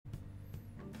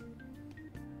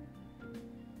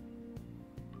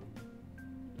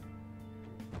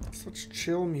Such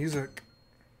chill music.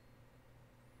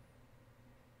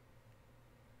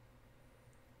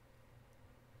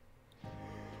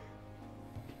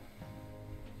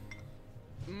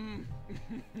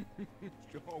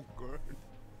 So good.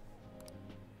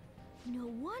 No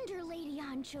wonder Lady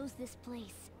Anne chose this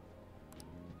place.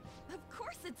 Of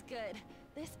course it's good.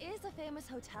 This is a famous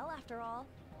hotel after all.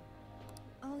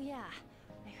 Oh yeah,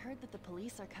 I heard that the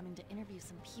police are coming to interview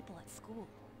some people at school.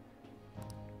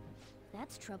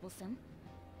 That's troublesome.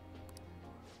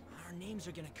 Our names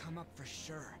are gonna come up for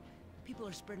sure. People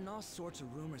are spreading all sorts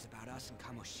of rumors about us in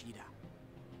Kamoshida.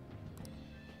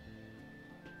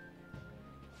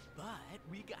 But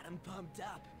we got him pumped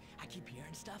up. I keep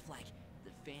hearing stuff like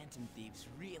the Phantom Thieves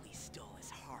really stole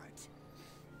his heart.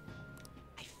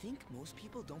 I think most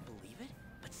people don't believe it,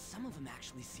 but some of them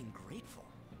actually seem grateful.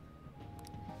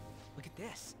 Look at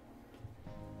this.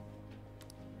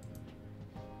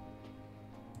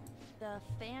 The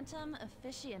Phantom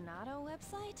Aficionado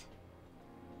website?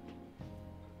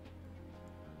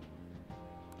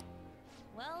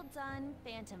 Well done,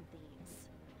 Phantom Thieves.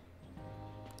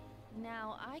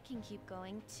 Now I can keep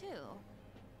going too.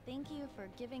 Thank you for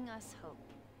giving us hope.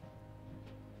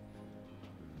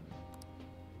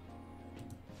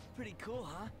 Pretty cool,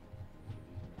 huh?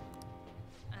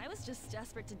 I was just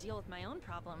desperate to deal with my own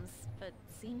problems, but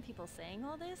seeing people saying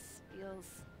all this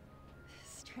feels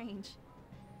strange.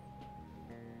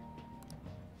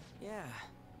 Yeah.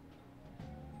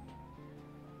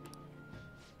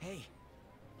 Hey,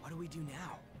 what do we do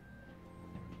now?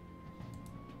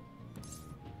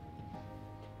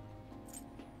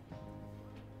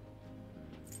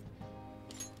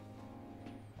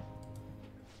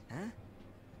 Huh?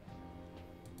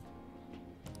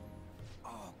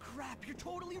 Oh crap, you're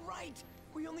totally right!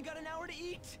 We only got an hour to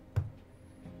eat!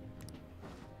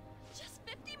 Just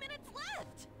 50 minutes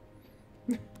left!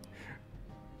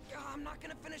 I'm not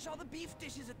gonna finish all the beef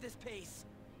dishes at this pace!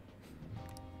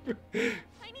 I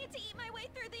need to eat my way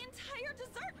through the entire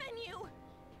dessert menu!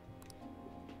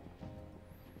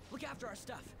 Look after our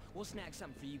stuff. We'll snag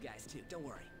something for you guys too, don't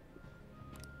worry.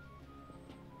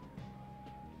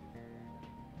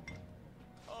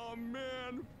 Oh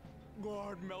man,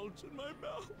 God melts in my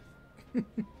mouth.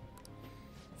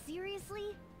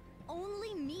 Seriously?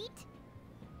 Only meat?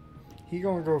 He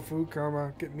gonna go food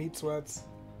coma, get meat sweats.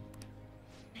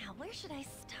 Now, where should I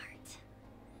start?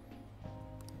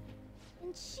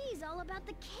 And she's all about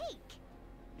the cake.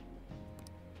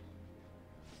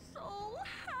 So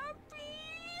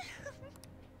happy!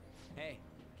 Hey,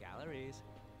 calories.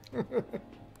 Shut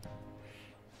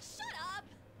up!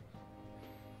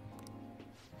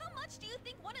 How much do you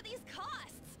think one of these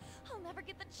costs? I'll never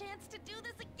get the chance to do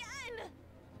this again!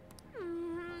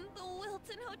 The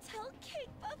Wilton Hotel Cake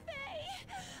Buffet!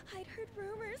 I'd heard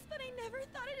rumors, but I never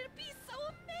thought it'd be so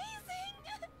amazing!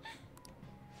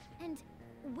 And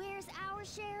where's our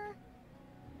share?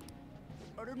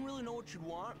 I didn't really know what you'd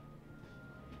want,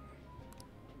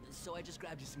 so I just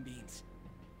grabbed you some beans.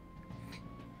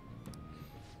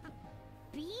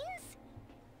 Beans?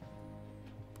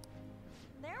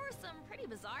 There were some pretty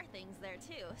bizarre things there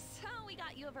too, so we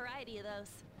got you a variety of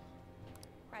those.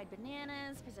 Fried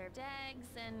bananas, preserved eggs,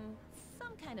 and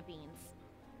some kind of beans.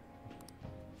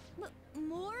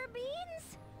 More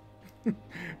beans?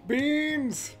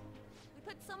 Beans! We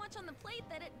put so much on the plate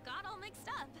that it got all mixed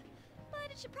up,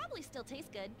 but it should probably still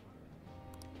taste good.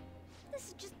 This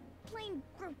is just plain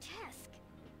grotesque.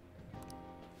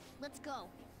 Let's go.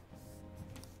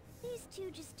 These two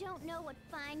just don't know what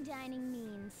fine dining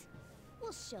means.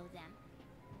 We'll show them.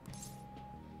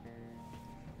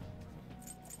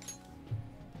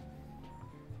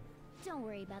 Don't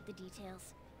worry about the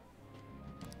details.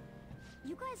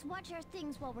 You guys watch our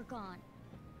things while we're gone.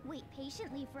 Wait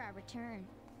patiently for our return.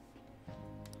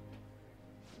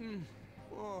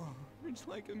 Oh, it's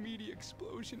like a meaty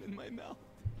explosion in my mouth.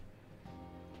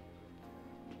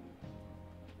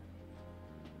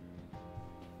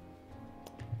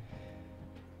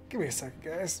 Give me a second,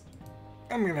 guys.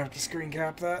 I'm gonna have to screen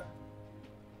cap that.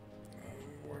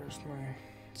 Where's my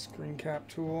screen cap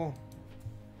tool?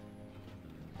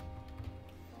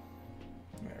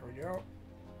 There we go.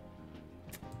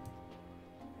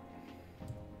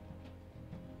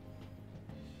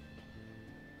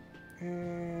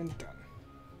 And done.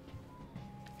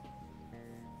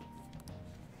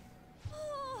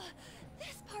 Oh,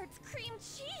 this part's cream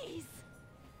cheese!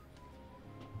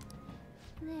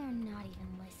 They're not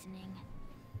even listening.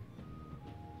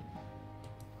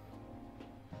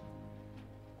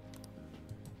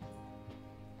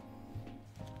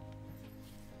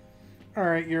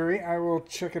 Alright, Yuri, I will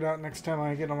check it out next time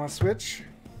I get on my Switch.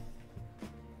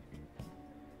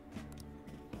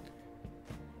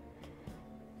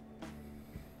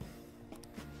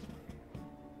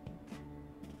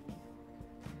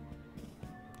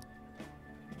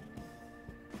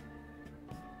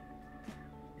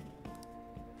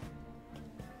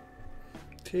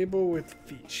 Table with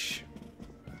fish.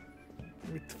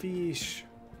 With fish.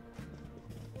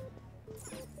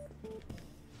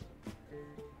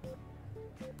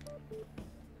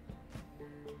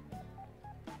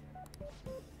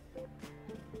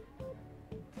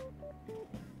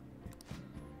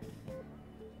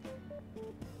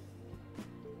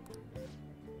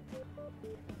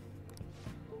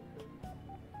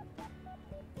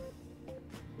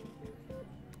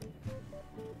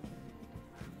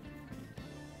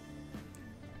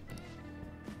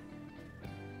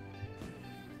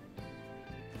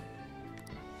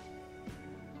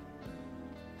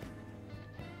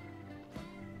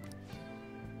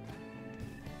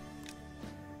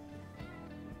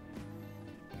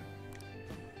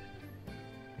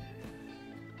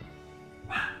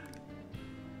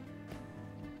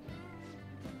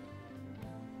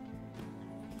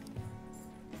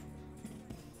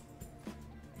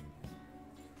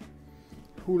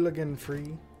 Hooligan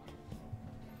free.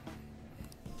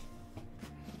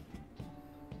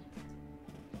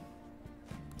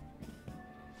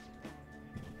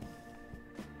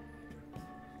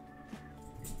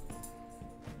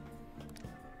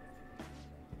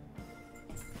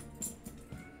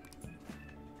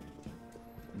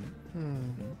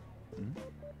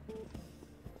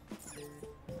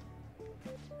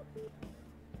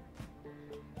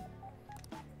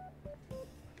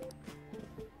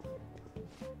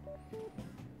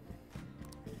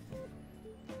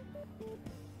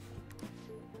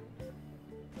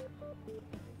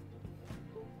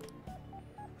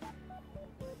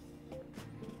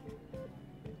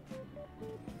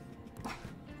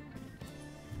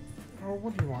 Oh,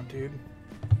 what do you want, dude?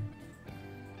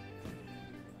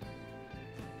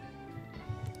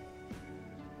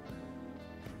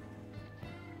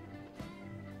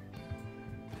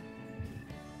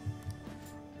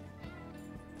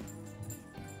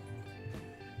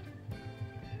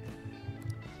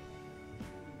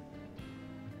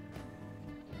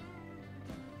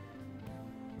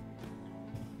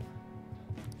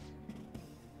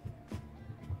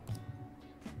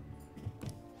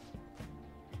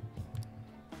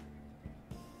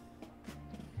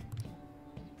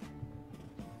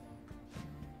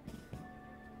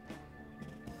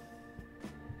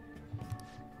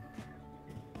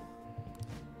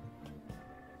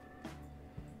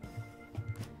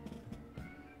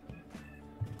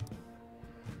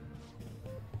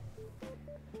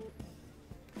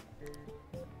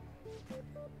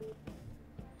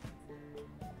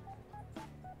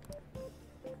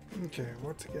 Okay,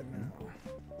 what's it getting now?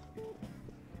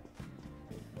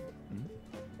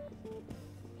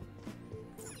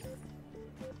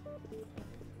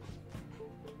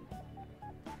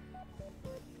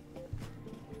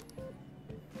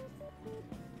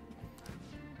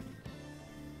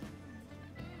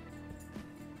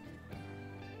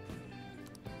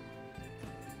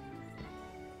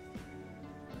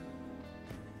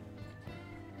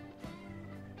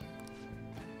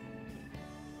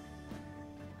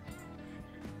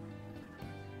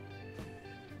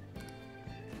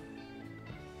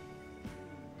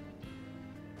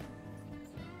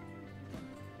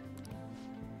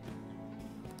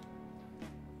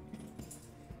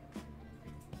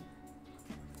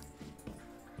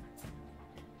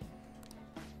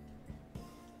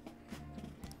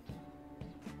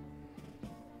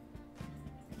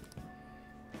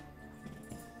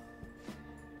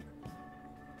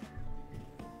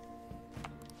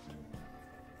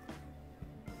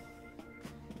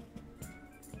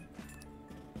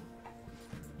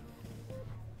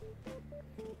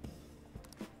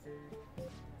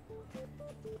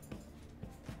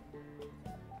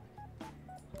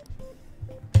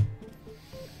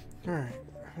 Alright,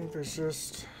 I think there's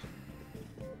just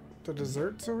the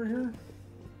desserts over here.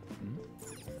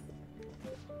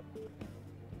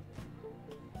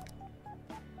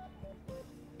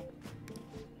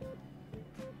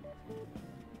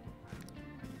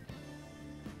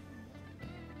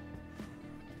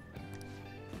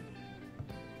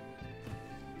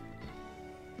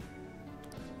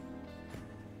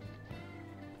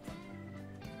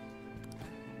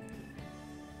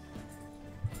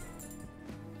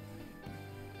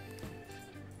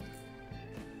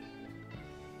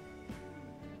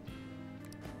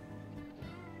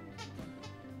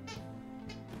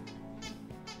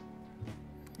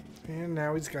 And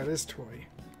now he's got his toy.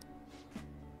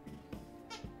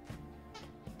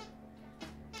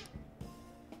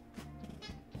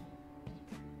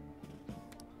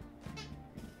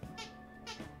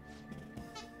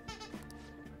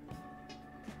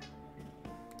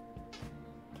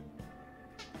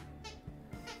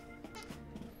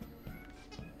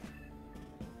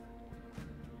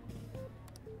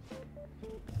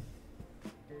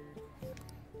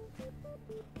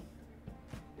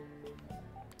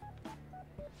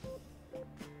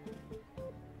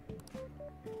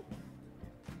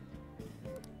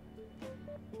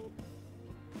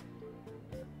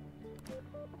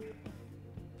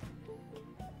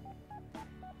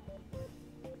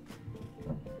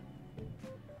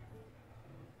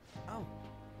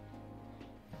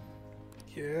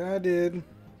 Yeah, I did.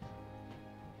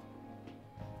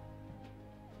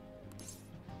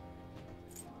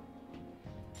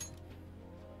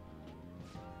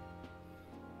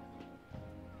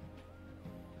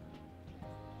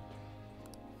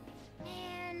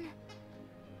 Man.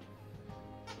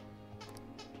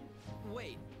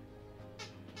 Wait.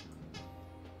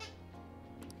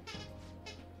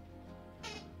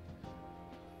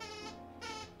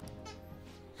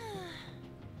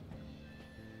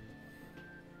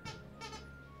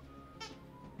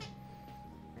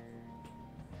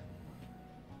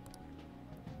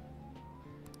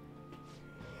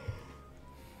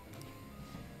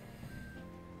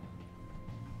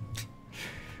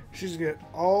 She's got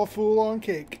all full on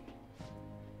cake.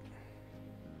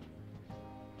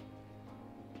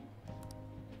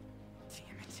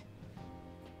 Damn it.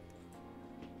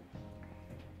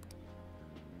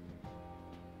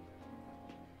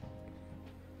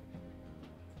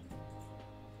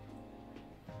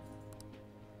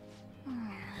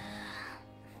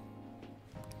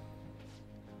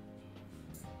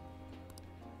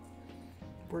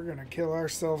 We're gonna kill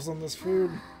ourselves on this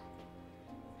food.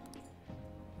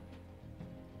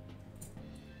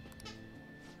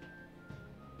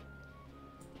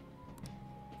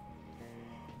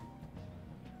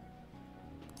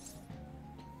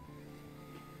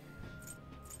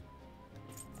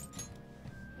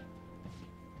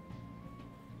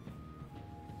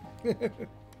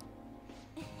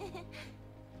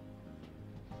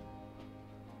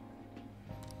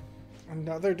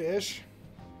 Another dish.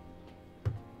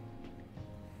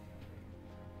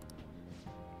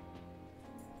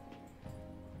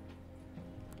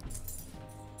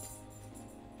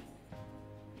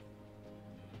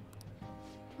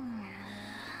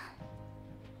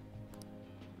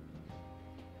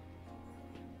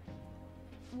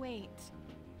 Wait.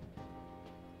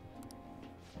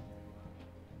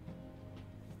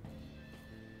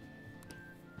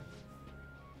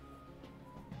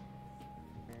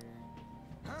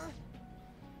 Huh?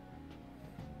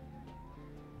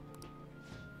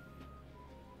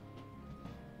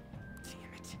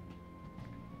 Damn it.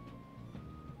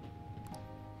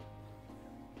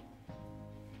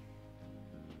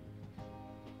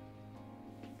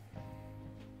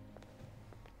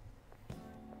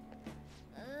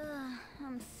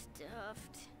 I'm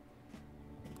stuffed.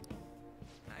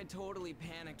 I totally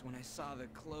panicked when I saw the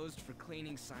closed for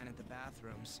cleaning sign at the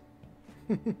bathrooms.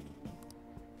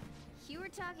 You were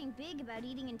talking big about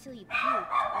eating until you puked,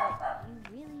 but you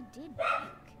really did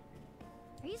puke.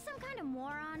 Are you some kind of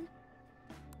moron?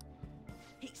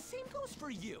 Hey, same goes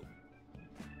for you.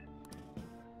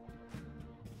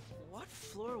 What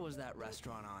floor was that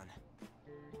restaurant on?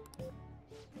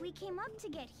 We came up to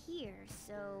get here,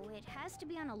 so it has to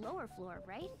be on a lower floor,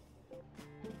 right?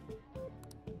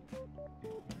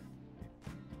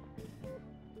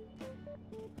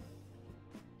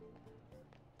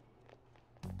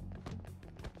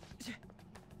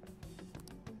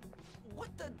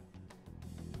 What the?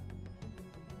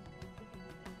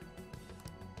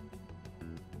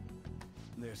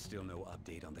 There's still no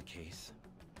update on the case.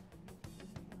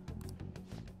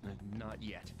 Not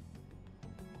yet.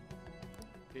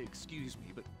 Excuse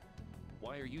me, but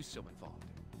why are you so involved?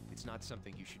 It's not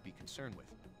something you should be concerned with.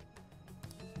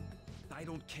 I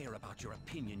don't care about your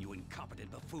opinion, you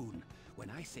incompetent buffoon. When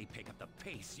I say pick up the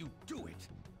pace, you do it.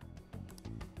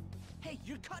 Hey,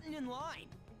 you're cutting in line.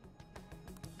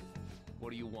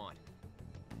 What do you want?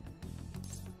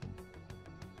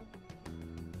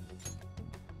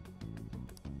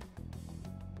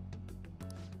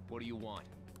 What do you want?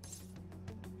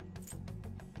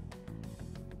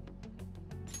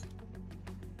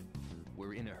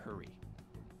 We're in a hurry.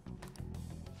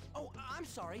 Oh, I'm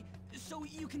sorry. So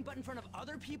you can butt in front of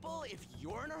other people if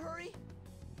you're in a hurry?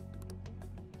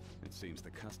 It seems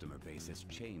the customer base has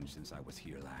changed since I was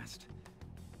here last.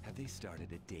 Have they started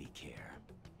a daycare?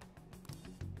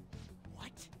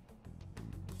 What?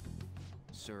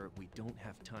 Sir, we don't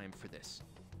have time for this.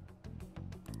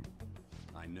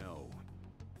 I know.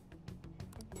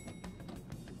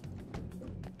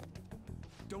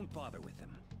 Don't bother with them.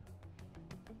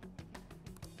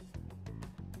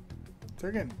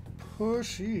 They're getting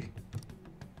pushy.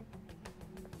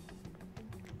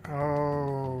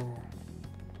 Oh.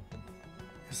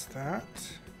 Is that?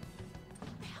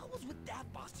 What the hell was with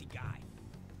that bossy guy?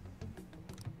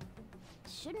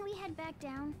 Shouldn't we head back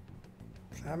down?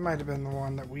 That might have been the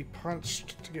one that we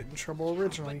punched to get in trouble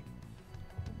originally.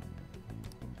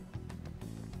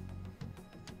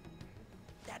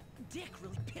 That dick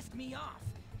really pissed me off.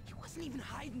 He wasn't even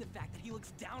hiding the fact that he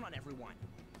looks down on everyone.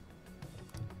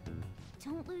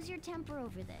 Don't lose your temper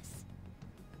over this.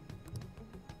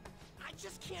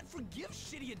 just can't forgive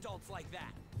shitty adults like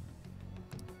that.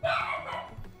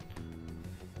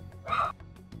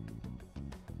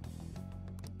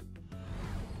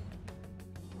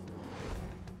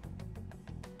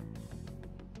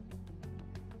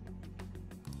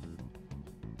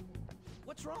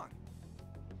 What's wrong?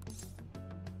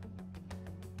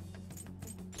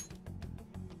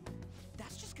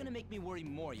 That's just gonna make me worry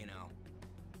more, you know.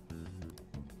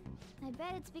 I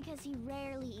bet it's because he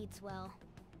rarely eats well.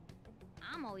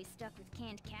 I'm always stuck with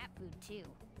canned cat food, too.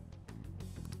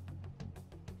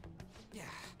 Yeah,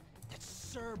 that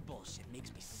sir bullshit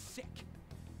makes me sick.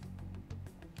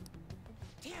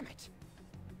 Damn it!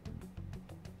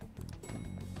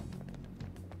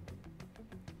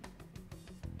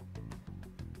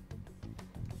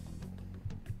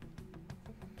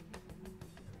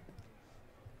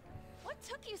 What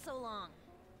took you so long?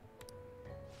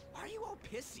 Why are you all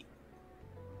pissy?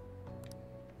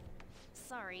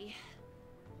 Sorry.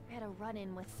 I had a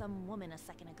run-in with some woman a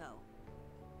second ago.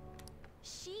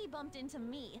 She bumped into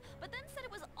me, but then said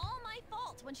it was all my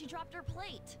fault when she dropped her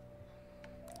plate.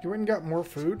 You went and got more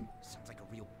food? Sounds like a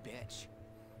real bitch.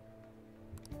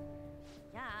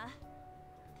 Yeah.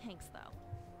 Thanks, though.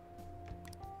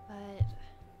 But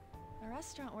the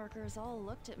restaurant workers all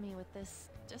looked at me with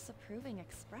this disapproving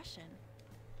expression.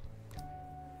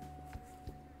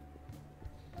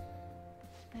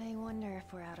 I wonder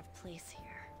if we're out of place here.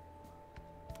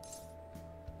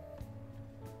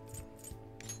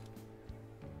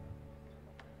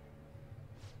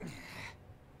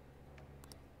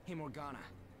 Hey, Morgana.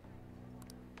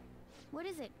 What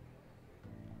is it?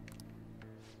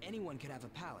 Anyone could have a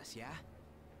palace, yeah?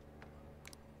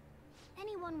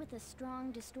 Anyone with a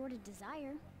strong, distorted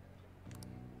desire.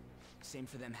 Same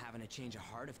for them having a change of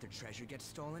heart if their treasure gets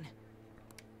stolen?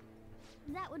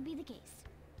 That would be the case.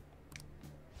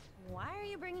 Why are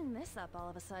you bringing this up all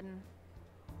of a sudden?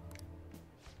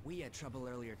 We had trouble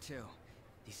earlier too.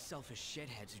 These selfish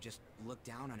shitheads who just look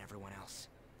down on everyone else.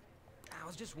 I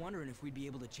was just wondering if we'd be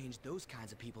able to change those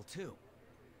kinds of people too.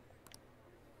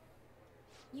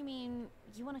 You mean,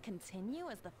 you want to continue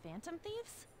as the Phantom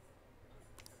Thieves?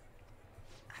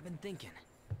 I've been thinking.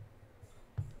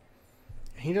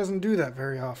 He doesn't do that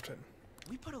very often.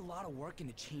 We put a lot of work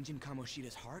into changing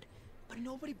Kamoshida's heart, but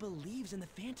nobody believes in the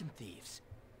Phantom Thieves.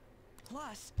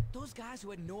 Plus, those guys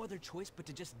who had no other choice but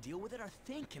to just deal with it are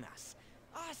thanking us.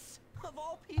 Us, of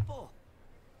all people!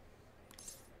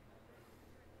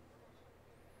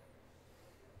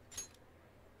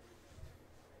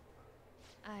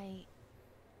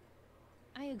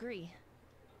 I agree.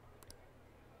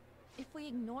 If we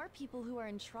ignore people who are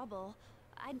in trouble,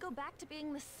 I'd go back to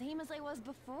being the same as I was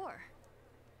before.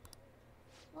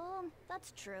 Well,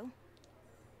 that's true.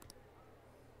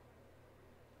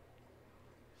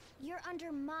 You're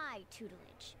under my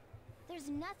tutelage. There's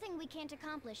nothing we can't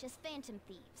accomplish as Phantom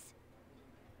Thieves.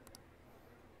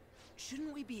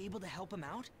 Shouldn't we be able to help him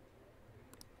out?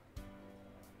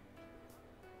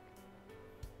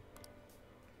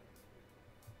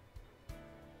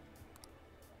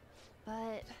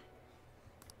 But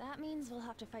that means we'll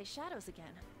have to fight shadows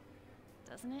again,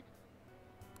 doesn't it?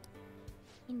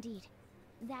 Indeed.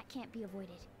 That can't be avoided.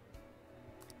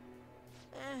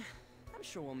 I'm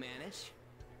sure we'll manage.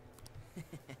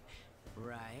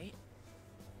 Right?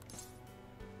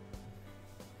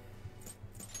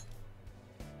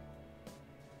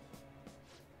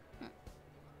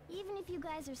 Even if you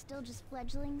guys are still just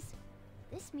fledglings,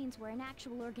 this means we're an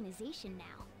actual organization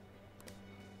now.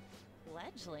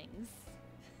 Fledglings?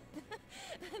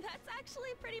 That's actually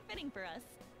pretty fitting for us.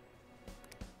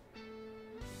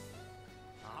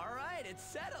 Alright, it's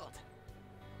settled!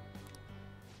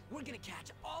 We're gonna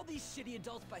catch all these shitty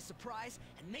adults by surprise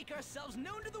and make ourselves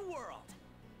known to the world!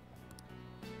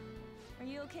 Are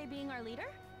you okay being our leader?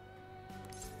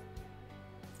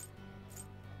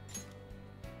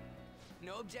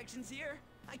 No objections here?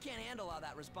 I can't handle all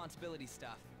that responsibility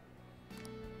stuff.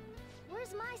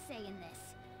 Where's my say in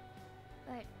this?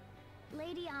 But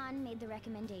Lady An made the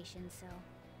recommendation, so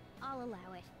I'll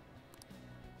allow it.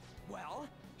 Well,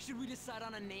 should we decide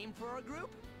on a name for our group?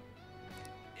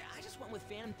 I just went with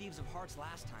Phantom Thieves of Hearts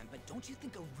last time, but don't you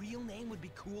think a real name would be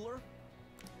cooler?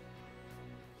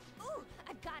 Ooh,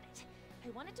 I've got it. I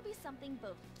want it to be something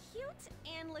both cute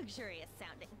and luxurious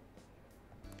sounding.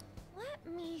 Let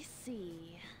me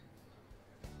see.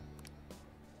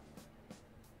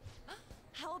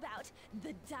 How about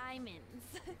the Diamonds?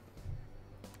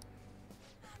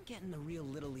 I'm getting the real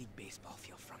Little League Baseball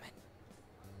feel from it.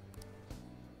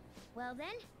 Well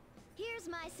then, here's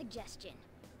my suggestion.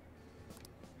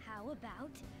 How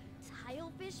about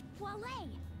Tilefish Poilé?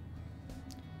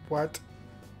 What?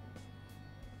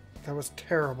 That was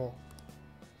terrible.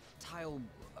 Tile,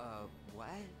 what?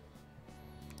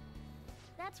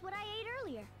 That's what I ate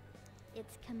earlier.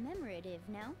 It's commemorative,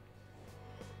 no?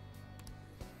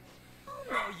 Oh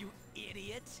no, you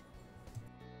idiot!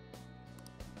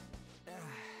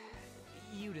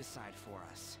 You decide for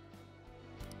us.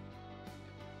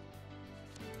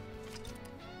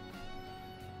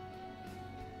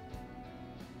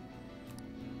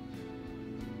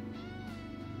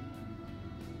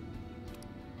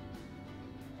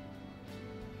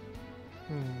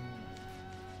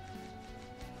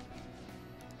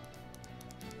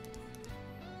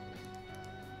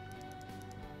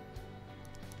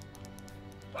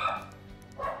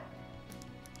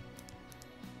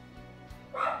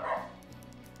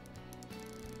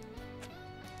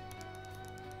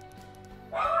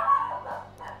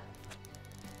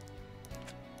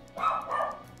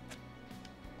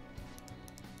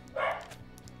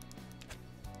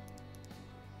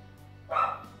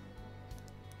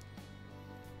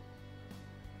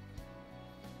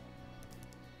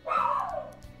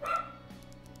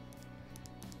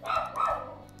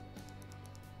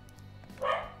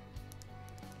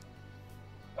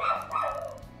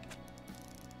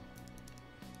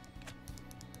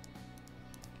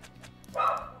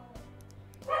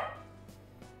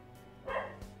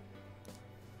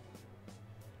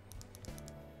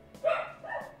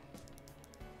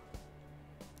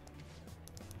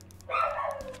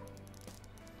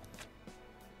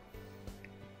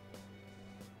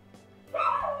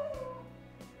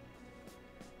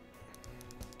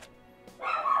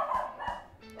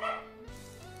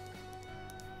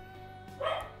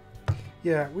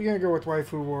 Yeah, we're gonna go with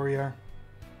Waifu Warrior.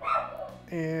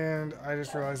 And I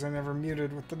just realized I never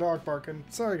muted with the dog barking.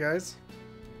 Sorry, guys.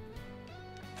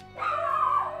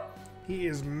 He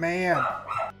is mad.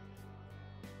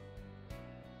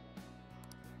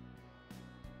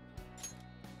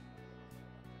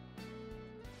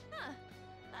 Huh.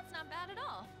 That's not bad at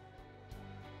all.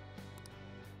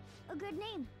 A good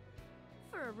name.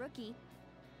 For a rookie.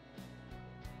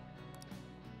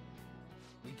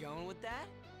 We going with that?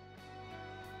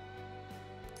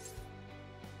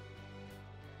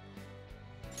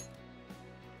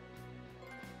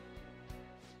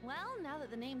 Well, now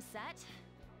that the name's set,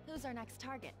 who's our next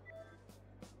target?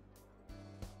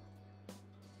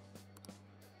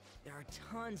 There are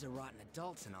tons of rotten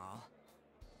adults and all.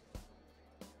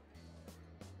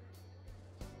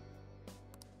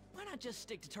 Why not just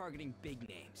stick to targeting big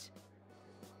names?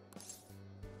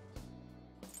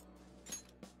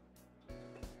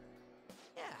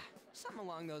 Yeah, something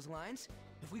along those lines.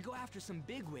 If we go after some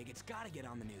bigwig, it's gotta get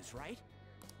on the news, right?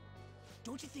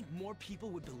 Don't you think more people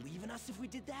would believe in us if we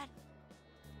did that?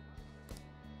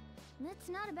 That's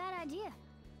not a bad idea.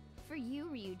 For you,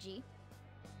 Ryuji.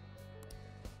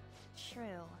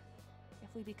 True.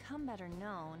 If we become better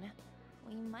known,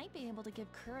 we might be able to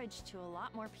give courage to a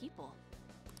lot more people.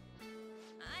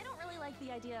 I don't really like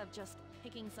the idea of just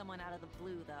picking someone out of the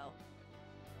blue, though.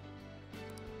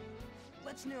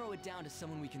 Let's narrow it down to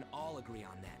someone we can all agree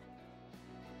on then.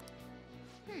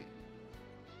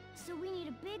 So we need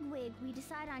a bigwig we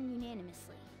decide on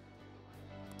unanimously.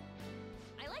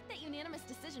 I like that unanimous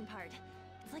decision part.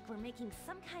 It's like we're making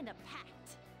some kind of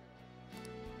pact.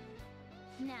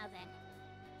 Now then,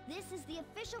 this is the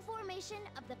official formation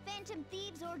of the Phantom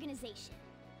Thieves organization.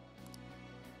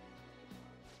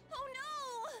 Oh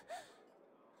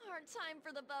no! Our time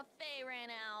for the buffet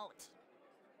ran out.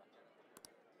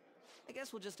 I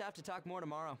guess we'll just have to talk more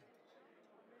tomorrow.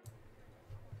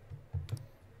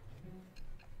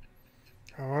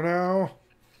 Oh no.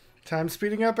 Time's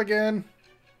speeding up again.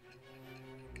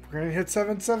 We're gonna hit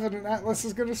 7-7 and Atlas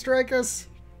is gonna strike us.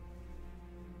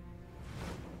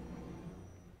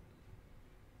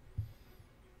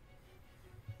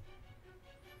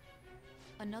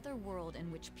 Another world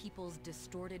in which people's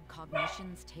distorted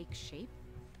cognitions take shape?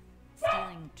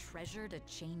 Stealing treasure to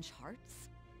change hearts?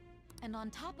 And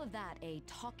on top of that, a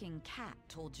talking cat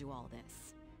told you all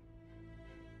this.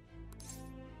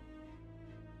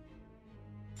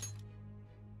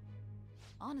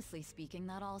 Honestly speaking,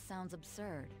 that all sounds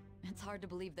absurd. It's hard to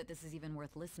believe that this is even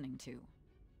worth listening to.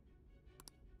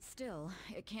 Still,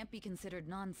 it can't be considered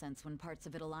nonsense when parts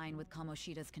of it align with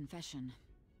Kamoshida's confession.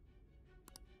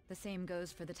 The same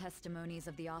goes for the testimonies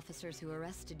of the officers who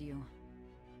arrested you.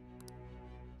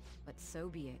 But so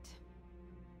be it.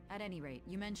 At any rate,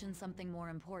 you mentioned something more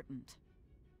important.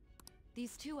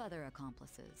 These two other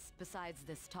accomplices, besides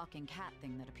this talking cat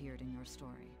thing that appeared in your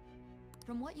story.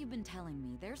 From what you've been telling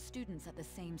me, they're students at the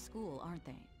same school, aren't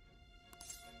they?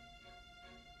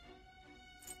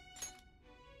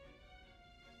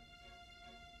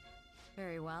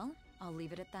 Very well. I'll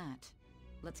leave it at that.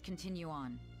 Let's continue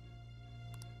on.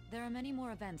 There are many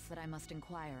more events that I must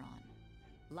inquire on.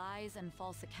 Lies and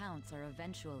false accounts are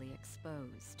eventually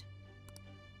exposed.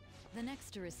 The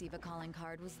next to receive a calling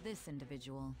card was this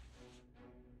individual.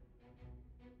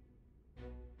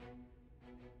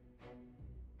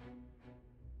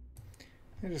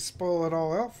 I just spoil it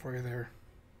all out for you there.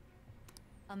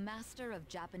 A master of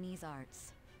Japanese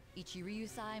arts,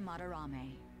 Ichiryusai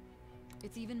Madarame.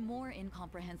 It's even more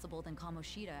incomprehensible than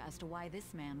Kamoshida as to why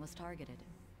this man was targeted.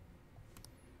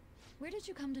 Where did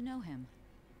you come to know him?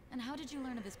 And how did you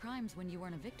learn of his crimes when you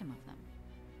weren't a victim of them?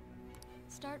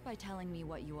 Start by telling me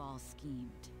what you all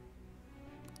schemed.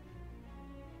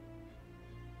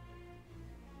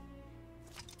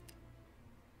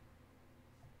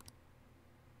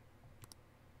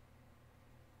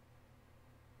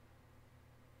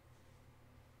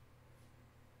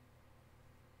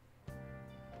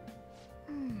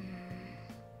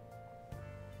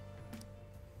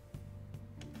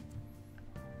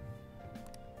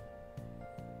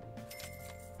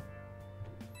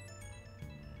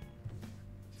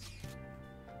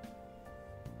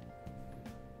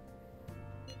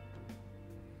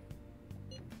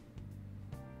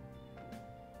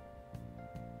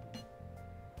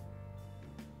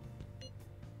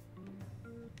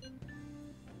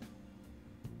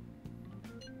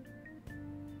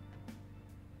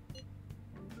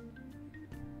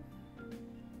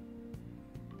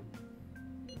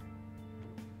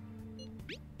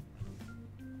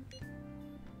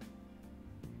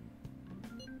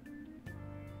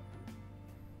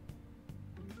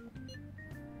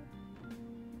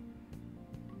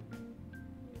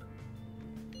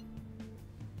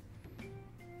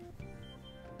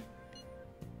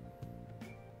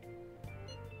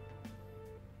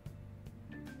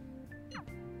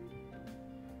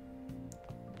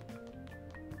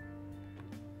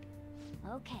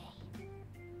 Okay.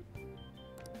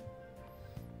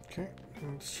 Okay,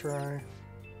 let's try. I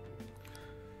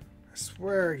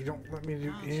swear you don't let me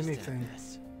do I'll just have anything.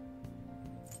 this.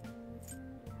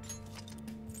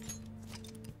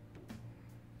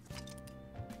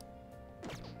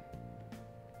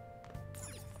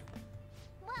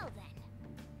 Well then.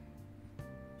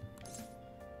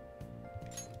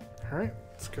 Alright,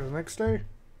 let's go the next day.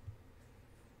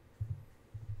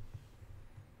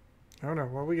 Oh no,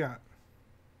 what we got?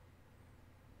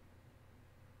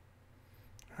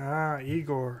 Ah,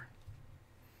 Igor.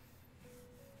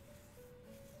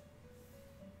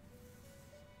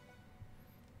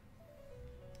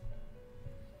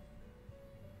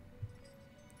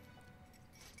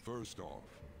 First off,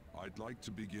 I'd like to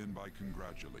begin by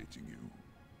congratulating you.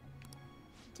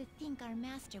 To think our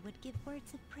master would give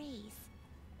words of praise.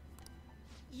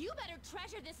 You better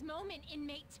treasure this moment,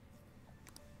 inmate.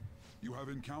 You have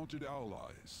encountered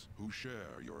allies who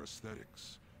share your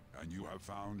aesthetics, and you have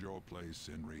found your place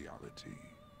in reality.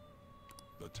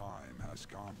 The time has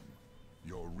come.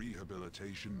 Your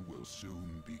rehabilitation will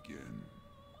soon begin.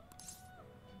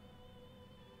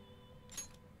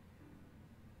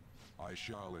 I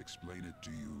shall explain it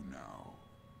to you now.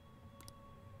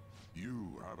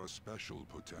 You have a special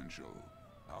potential.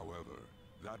 However,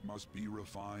 that must be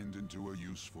refined into a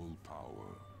useful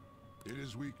power. It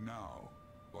is weak now,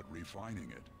 but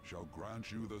refining it shall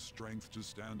grant you the strength to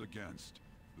stand against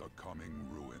the coming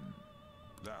ruin.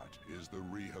 That is the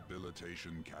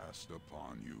rehabilitation cast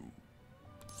upon you.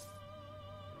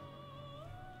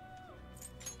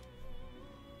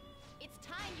 It's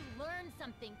time you learn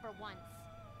something for once.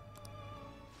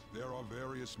 There are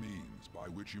various means by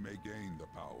which you may gain the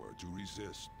power to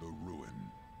resist the ruin.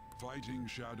 Fighting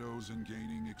shadows and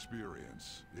gaining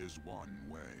experience is one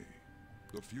way.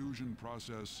 The fusion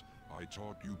process I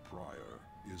taught you prior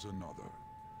is another.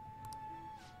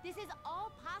 This is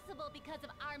all possible because of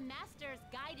our master's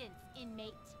guidance,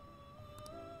 inmate.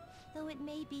 Though it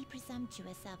may be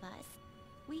presumptuous of us,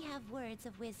 we have words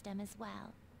of wisdom as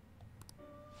well.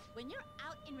 When you're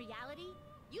out in reality,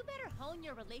 you better hone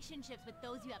your relationships with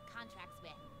those you have contracts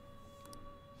with.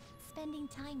 Spending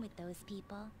time with those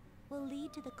people will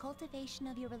lead to the cultivation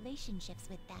of your relationships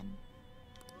with them.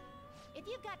 If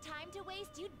you've got time to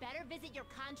waste, you'd better visit your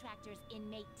contractors,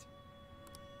 inmate.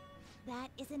 That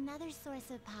is another source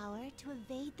of power to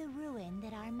evade the ruin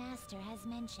that our master has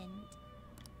mentioned.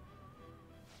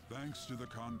 Thanks to the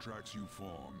contracts you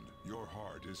formed, your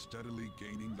heart is steadily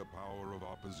gaining the power of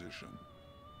opposition.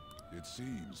 It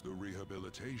seems the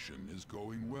rehabilitation is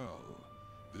going well.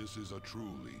 This is a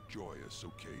truly joyous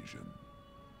occasion.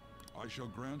 I shall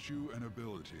grant you an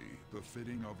ability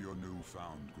befitting of your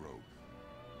newfound growth.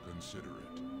 Consider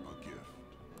it a gift.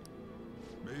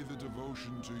 May the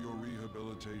devotion to your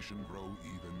rehabilitation grow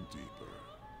even deeper.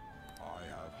 I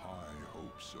have high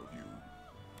hopes of you.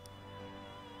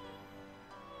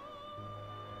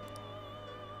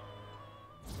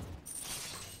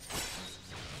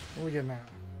 What are we getting at?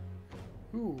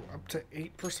 Ooh, up to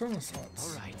 8 persona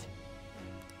slots. All right.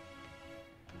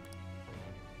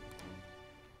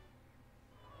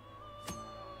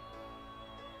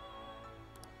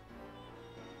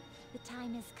 The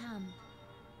time has come.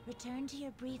 Return to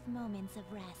your brief moments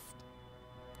of rest.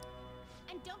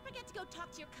 And don't forget to go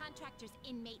talk to your contractor's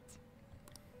inmate.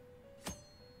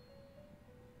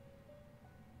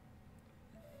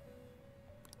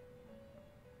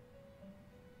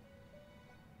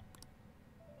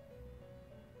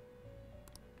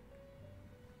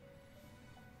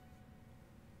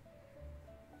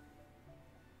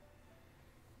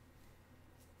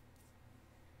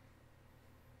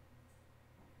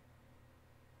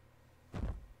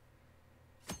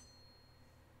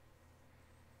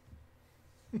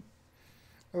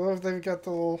 I love they've got the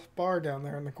little bar down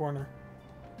there in the corner,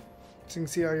 so you can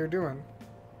see how you're doing.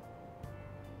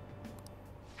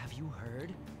 Have you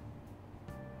heard?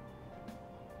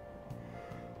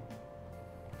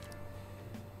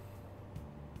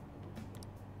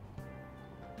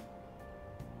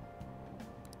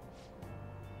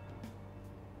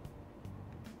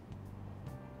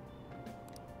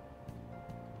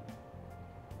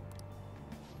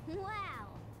 Wow!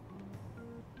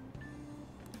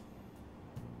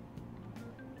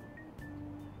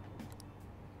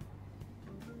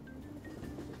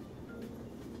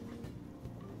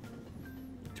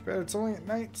 Too bad it's only at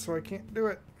night, so I can't do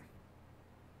it.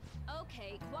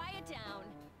 Okay, quiet down.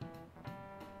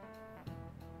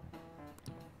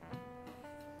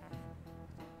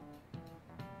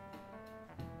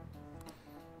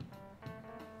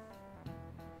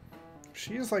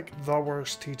 She is like the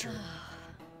worst teacher.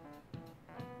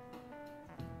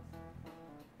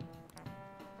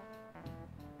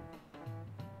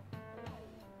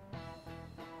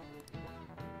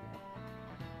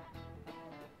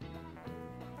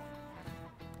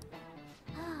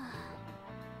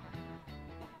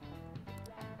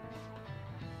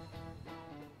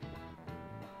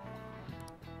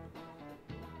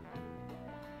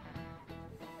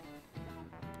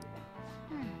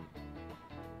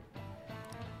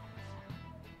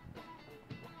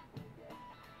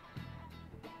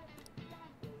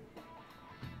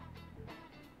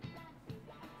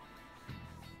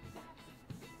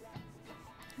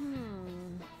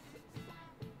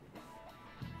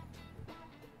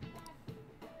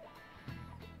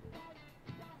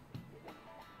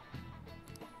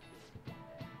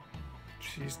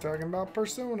 She's talking about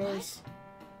personas.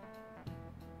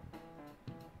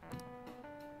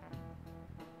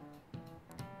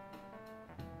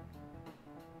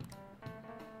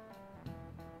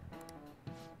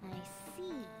 I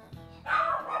see.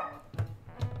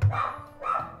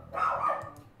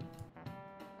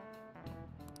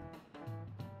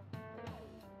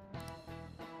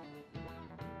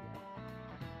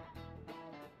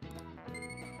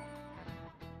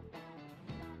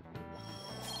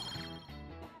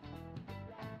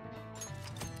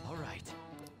 All right.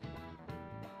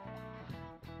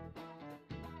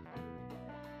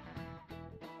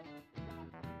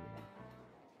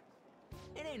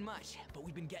 It ain't much, but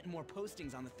we've been getting more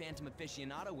postings on the Phantom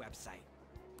Aficionado website.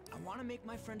 I want to make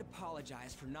my friend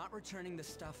apologize for not returning the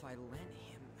stuff I lent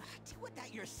him. Deal with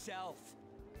that yourself.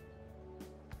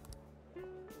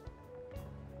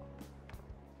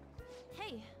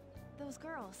 Hey, those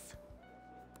girls.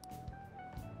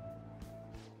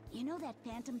 You know that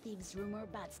Phantom Thieves rumor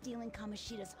about stealing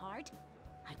Kamoshida's heart?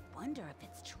 I wonder if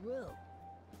it's true.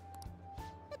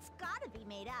 It's gotta be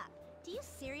made up. Do you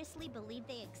seriously believe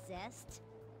they exist?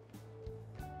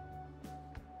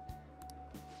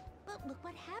 But look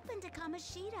what happened to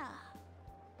Kamoshida.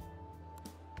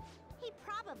 He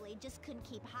probably just couldn't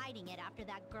keep hiding it after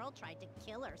that girl tried to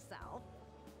kill herself.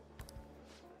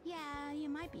 Yeah, you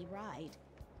might be right.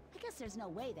 I guess there's no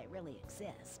way they really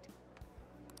exist.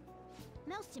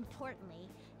 Most importantly,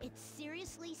 it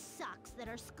seriously sucks that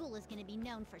our school is gonna be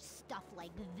known for stuff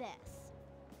like this.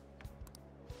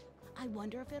 I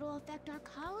wonder if it'll affect our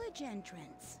college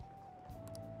entrance.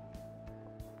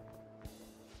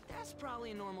 That's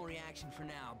probably a normal reaction for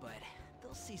now, but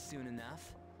they'll see soon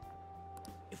enough.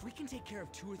 If we can take care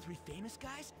of 2 or 3 famous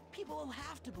guys, people will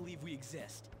have to believe we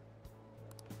exist.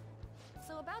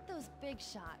 So about those big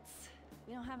shots,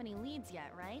 we don't have any leads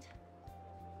yet, right?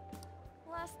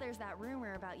 Plus, there's that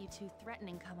rumor about you two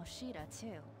threatening Kamoshida,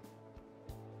 too.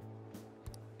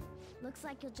 Looks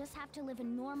like you'll just have to live a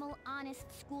normal,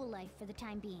 honest school life for the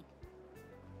time being.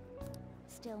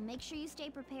 Still, make sure you stay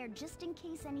prepared just in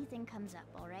case anything comes up,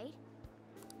 alright?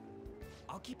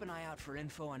 I'll keep an eye out for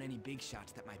info on any big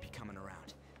shots that might be coming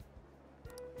around.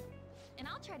 And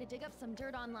I'll try to dig up some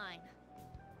dirt online.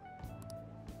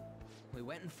 We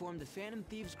went and formed the Phantom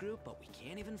Thieves group, but we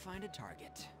can't even find a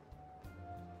target.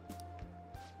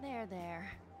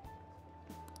 There.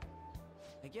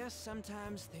 I guess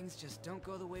sometimes things just don't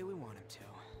go the way we want them to.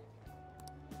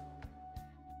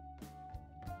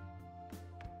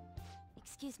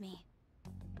 Excuse me.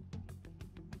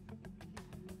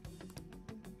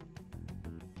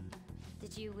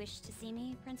 Did you wish to see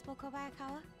me, Principal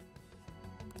Kobayakawa?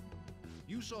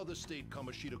 You saw the state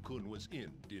Kamoshida-kun was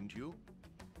in, didn't you?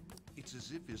 It's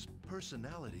as if his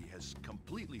personality has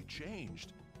completely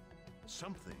changed.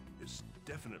 Something is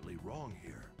definitely wrong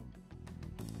here.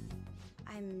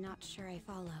 I'm not sure I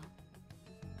follow.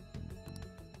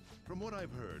 From what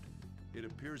I've heard, it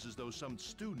appears as though some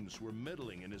students were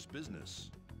meddling in his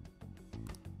business.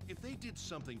 If they did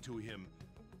something to him,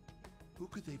 who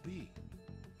could they be?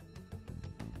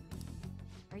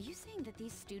 Are you saying that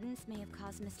these students may have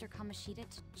caused Mr. Kamoshida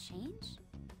to change?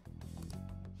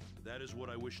 That is what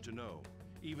I wish to know,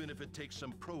 even if it takes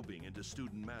some probing into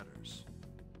student matters.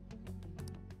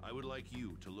 I would like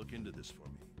you to look into this for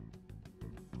me.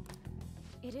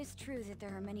 It is true that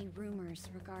there are many rumors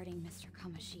regarding Mr.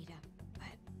 Kamoshida,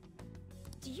 but...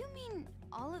 Do you mean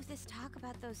all of this talk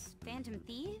about those Phantom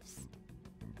Thieves?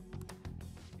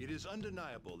 It is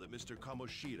undeniable that Mr.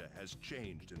 Kamoshida has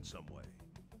changed in some way.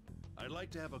 I'd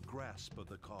like to have a grasp of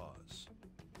the cause.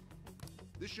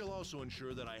 This shall also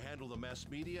ensure that I handle the mass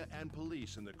media and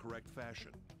police in the correct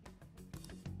fashion.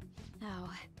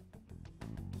 Oh.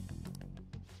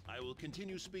 I will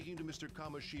continue speaking to Mr.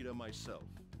 Kamoshida myself.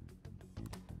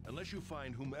 Unless you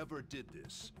find whomever did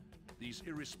this, these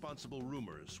irresponsible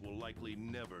rumors will likely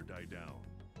never die down.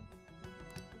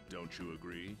 Don't you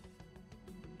agree?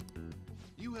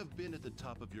 You have been at the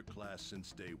top of your class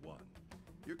since day one.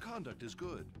 Your conduct is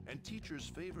good, and teachers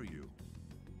favor you.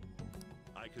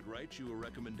 I could write you a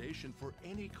recommendation for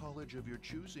any college of your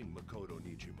choosing, Makoto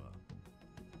Nijima.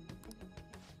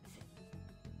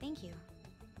 Thank you.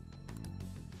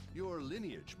 Your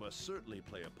lineage must certainly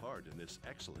play a part in this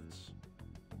excellence.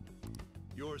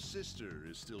 Your sister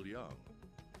is still young,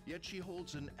 yet she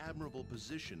holds an admirable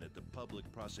position at the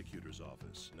public prosecutor's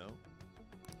office, no?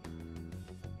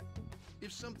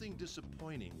 If something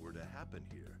disappointing were to happen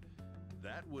here,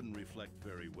 that wouldn't reflect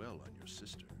very well on your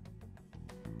sister.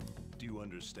 Do you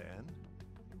understand?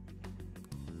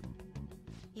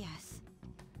 Yes.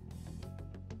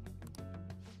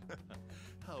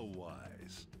 How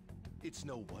wise. It's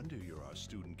no wonder you're our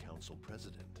student council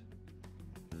president.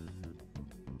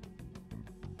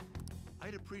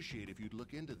 I'd appreciate if you'd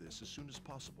look into this as soon as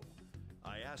possible.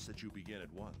 I ask that you begin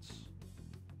at once.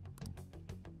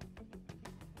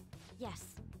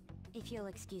 Yes. If you'll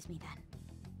excuse me then.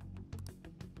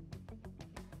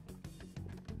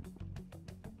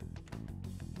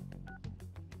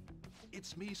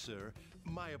 It's me, sir.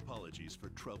 My apologies for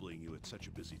troubling you at such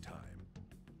a busy time.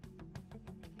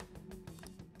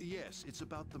 Yes, it's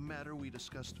about the matter we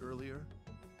discussed earlier.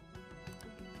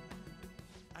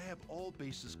 I have all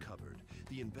bases covered.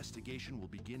 The investigation will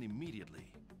begin immediately.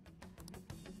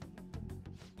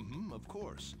 Of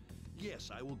course.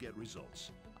 Yes, I will get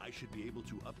results. I should be able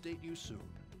to update you soon.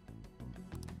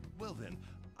 Well then,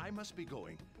 I must be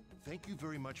going. Thank you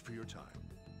very much for your time.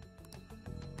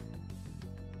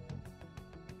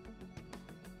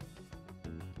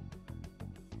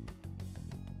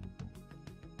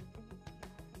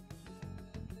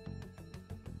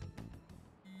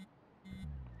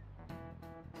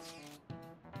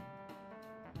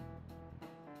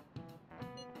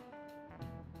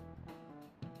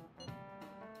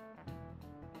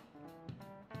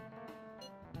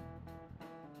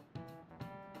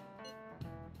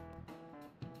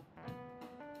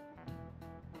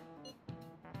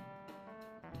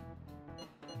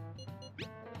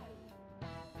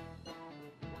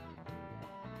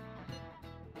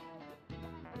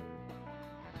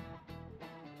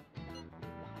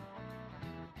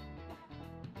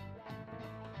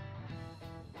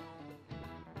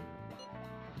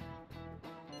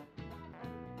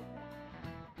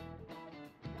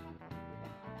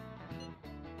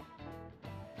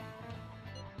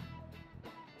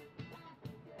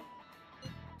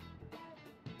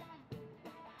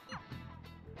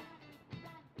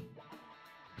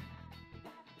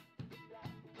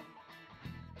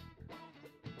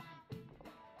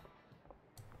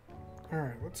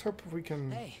 Alright, let's hope we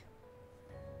can... Hey!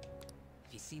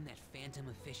 Have you seen that Phantom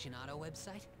Aficionado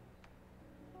website?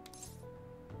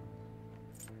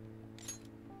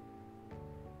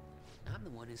 I'm the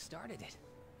who started it.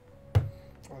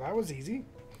 Well, that was easy.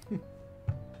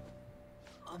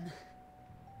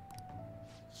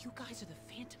 You guys are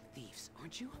the Phantom Thieves,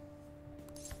 aren't you?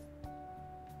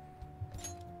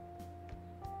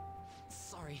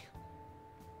 Sorry.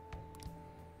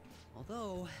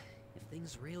 Although, if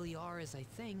things really are as I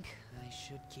think, I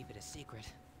should keep it a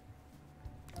secret.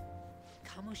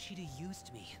 Kamoshida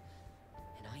used me,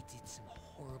 and I did some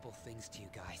horrible things to you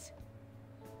guys.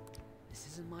 This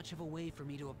isn't much of a way for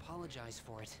me to apologize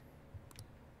for it.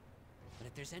 But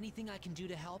if there's anything I can do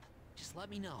to help, just let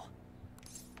me know.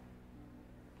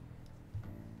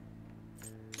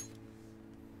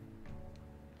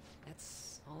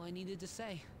 That's all I needed to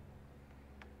say.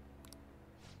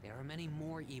 There are many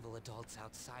more evil adults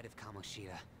outside of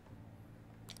Kamoshida.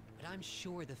 But I'm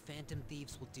sure the Phantom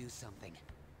Thieves will do something.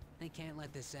 They can't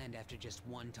let this end after just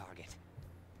one target.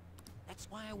 That's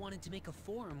why I wanted to make a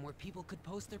forum where people could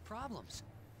post their problems.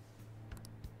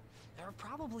 There are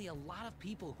probably a lot of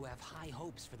people who have high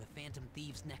hopes for the Phantom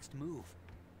Thieves' next move.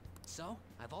 So,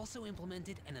 I've also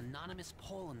implemented an anonymous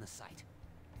poll on the site.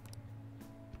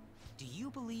 Do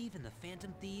you believe in the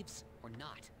Phantom Thieves or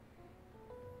not?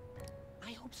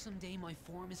 I hope someday my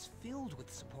forum is filled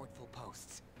with supportful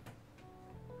posts.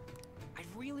 I'd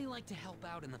really like to help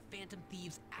out in the Phantom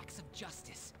Thieves' acts of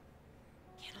justice.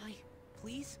 Can I,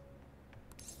 please?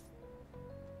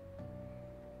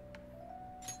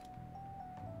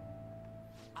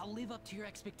 I'll live up to your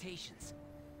expectations.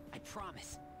 I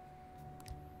promise.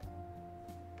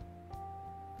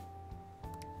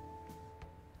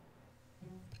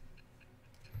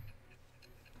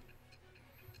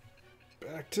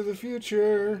 Back to the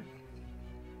Future.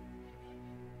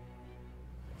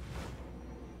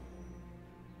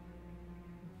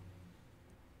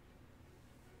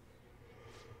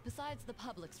 Besides the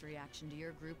public's reaction to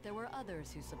your group, there were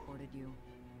others who supported you.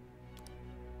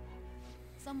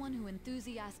 Someone who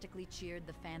enthusiastically cheered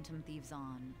the Phantom Thieves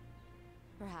on.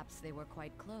 Perhaps they were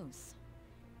quite close.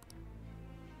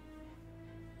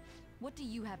 What do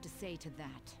you have to say to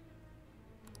that?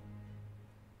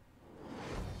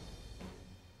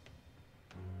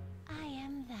 I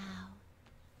am thou.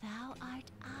 Thou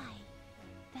art I.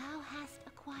 Thou hast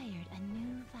acquired a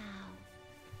new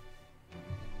vow.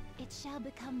 It shall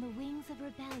become the wings of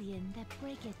rebellion that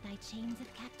breaketh thy chains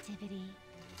of captivity.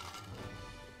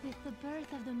 With the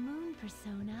birth of the moon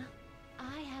persona,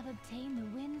 I have obtained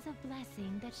the winds of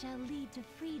blessing that shall lead to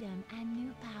freedom and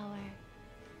new power.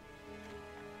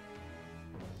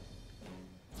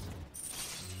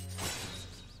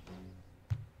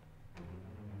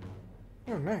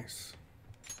 Oh, nice.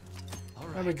 All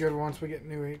right. That'll be good once we get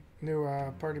new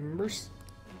party members.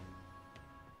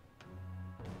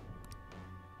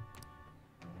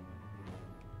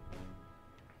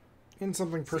 In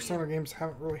something Persona games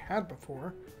haven't really had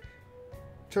before.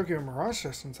 Tokyo Mirage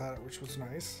Sessions had it, which was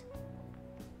nice.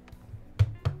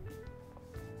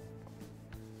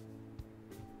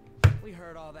 We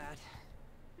heard all that.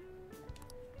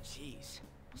 Jeez,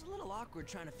 it was a little awkward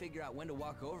trying to figure out when to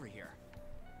walk over here.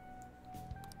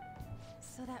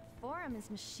 So that forum is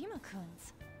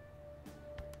Mishima-kun's.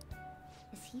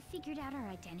 Has he figured out our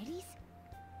identities?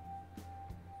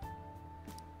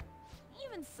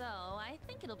 Even so, I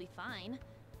think it'll be fine.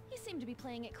 He seemed to be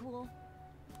playing it cool.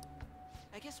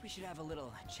 I guess we should have a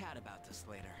little chat about this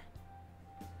later.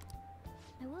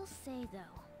 I will say,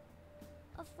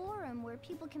 though, a forum where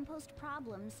people can post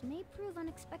problems may prove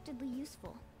unexpectedly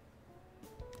useful.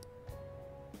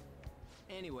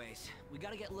 Anyways, we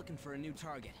gotta get looking for a new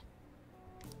target.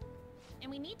 And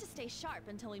we need to stay sharp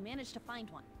until we manage to find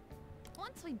one.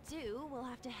 Once we do, we'll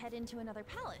have to head into another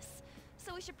palace.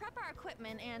 So we should prep our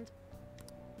equipment and...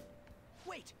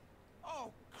 Wait!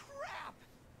 Oh, crap!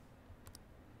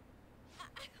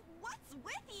 What's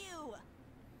with you?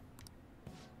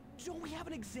 Don't we have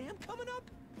an exam coming up?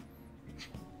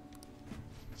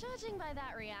 Judging by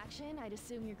that reaction, I'd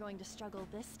assume you're going to struggle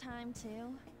this time,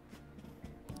 too.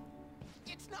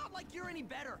 It's not like you're any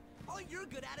better. All you're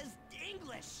good at is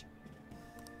English.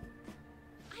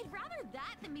 I'd rather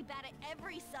that than be bad at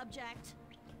every subject.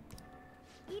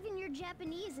 Even your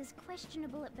Japanese is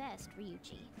questionable at best,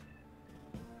 Ryuji.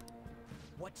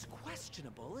 What's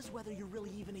questionable is whether you're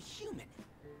really even a human.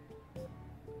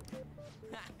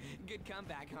 Good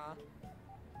comeback, huh?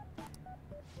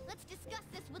 Let's discuss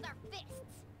this with our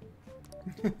fists.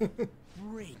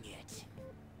 Bring it.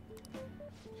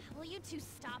 Will you two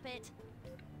stop it?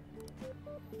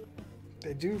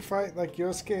 They do fight like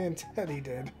Yosuke and Teddy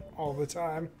did all the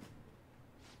time.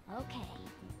 Okay.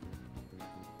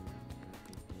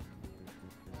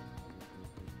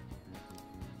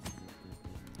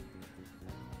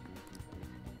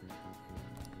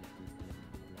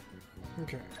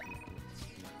 Okay.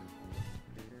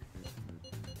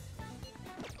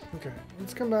 Okay,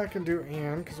 let's come back and do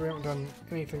Anne, because we haven't done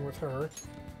anything with her.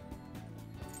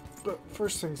 But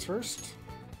first things first.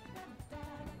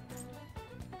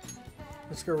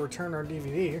 Let's go return our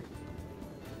DVD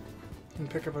and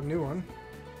pick up a new one.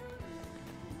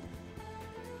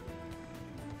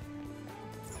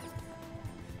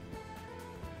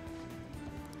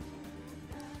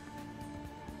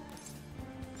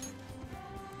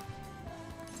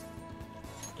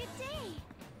 Good day.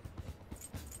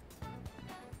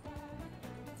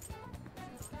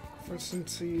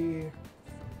 Efficiency,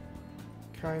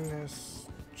 kindness,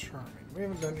 charming. We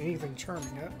haven't done anything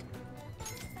charming yet.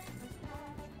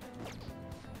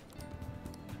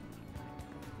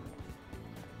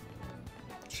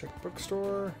 Check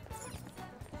bookstore.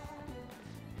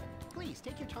 Please,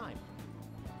 take your time.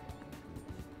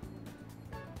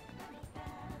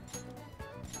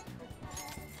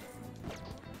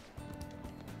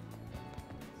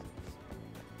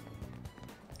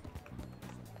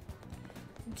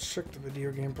 Let's check the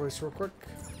video game place real quick.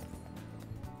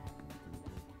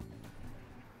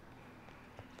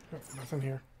 Oh, nothing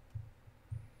here.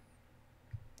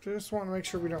 Just want to make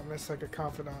sure we don't miss like a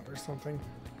confidant or something.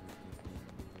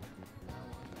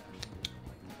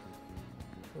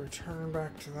 Return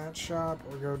back to that shop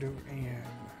or go to Anne.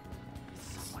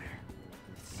 Somewhere.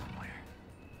 Somewhere.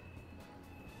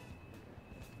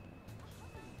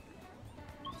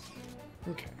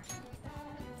 Okay.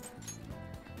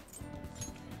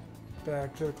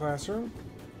 Back to the classroom.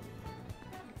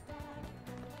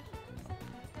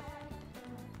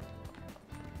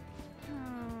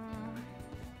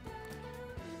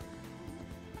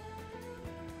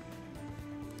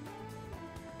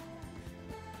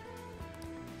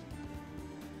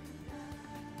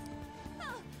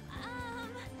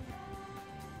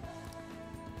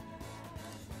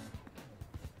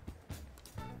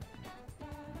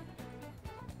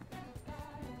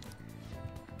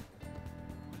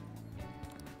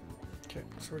 Okay,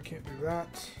 so we can't do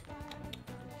that.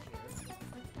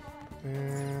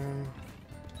 And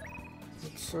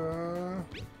let's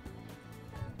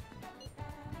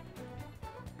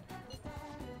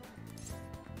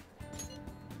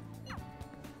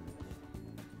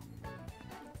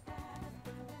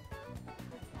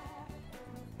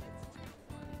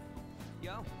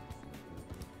Yo.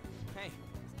 Hey.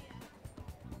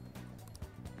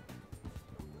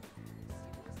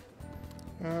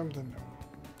 then no.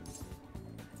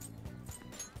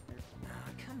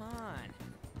 Come on.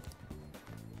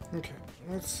 Okay,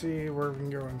 let's see where we can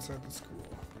go inside the school.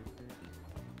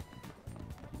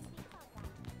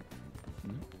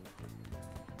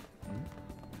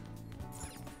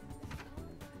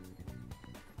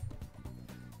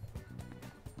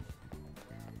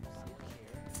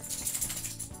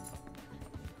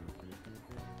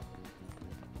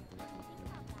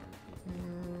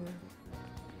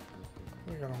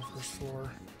 We got on first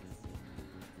floor.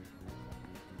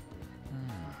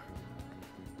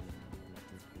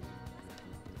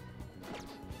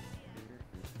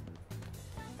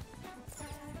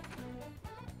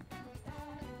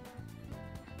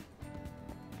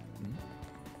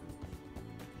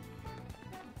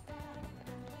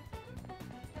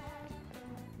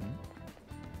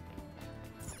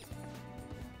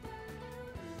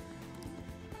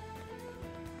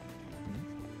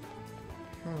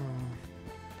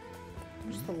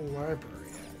 Where's the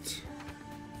library at?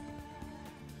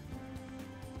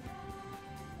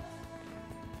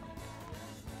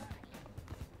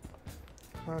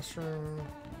 Classroom.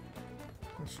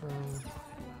 Classroom.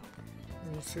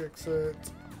 Emergency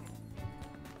exit.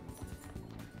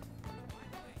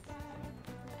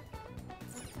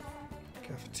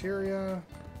 Cafeteria.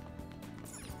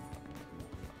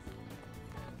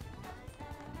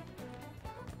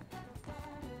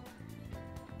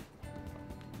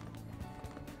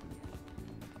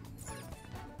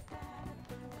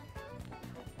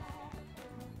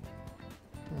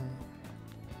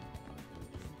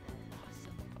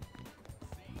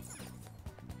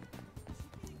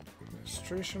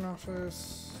 Administration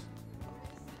office.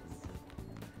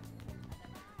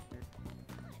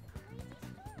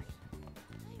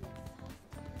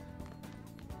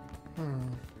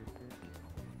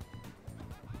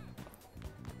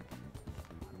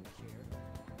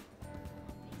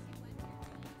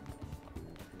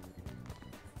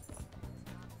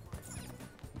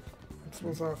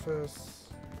 Principal's office.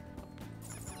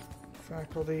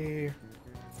 Faculty.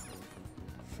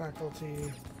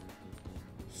 Faculty.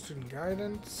 Student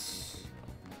guidance.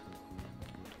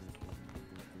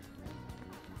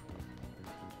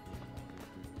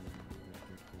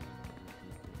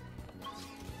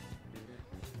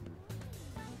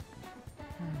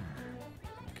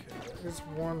 is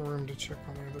one room to check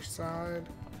on the other side.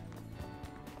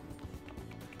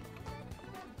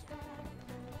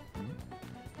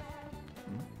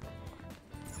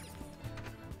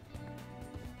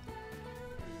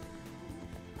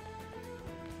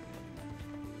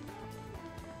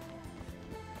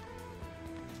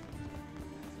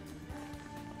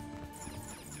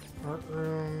 Art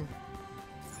room.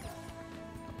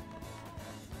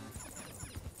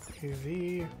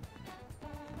 UV.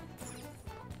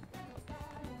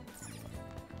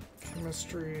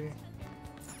 Chemistry.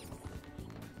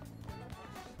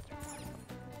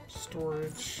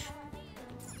 Storage.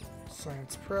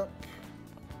 Science prep.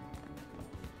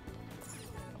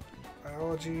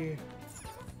 Biology.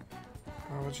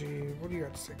 Biology. What do you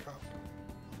got to say, Cop?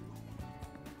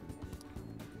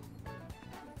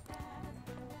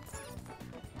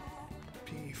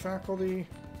 PE faculty.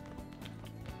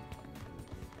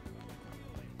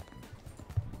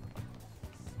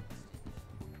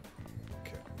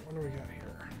 Okay, what do we got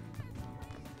here?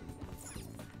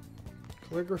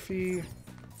 Calligraphy.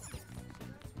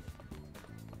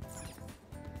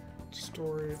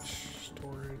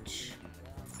 Storage.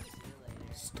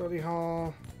 Study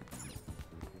hall.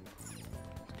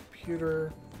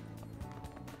 Computer.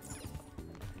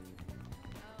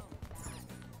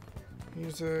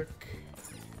 Music.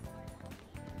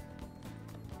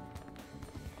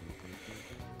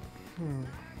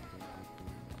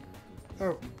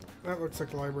 Oh, that looks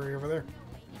like the library over there.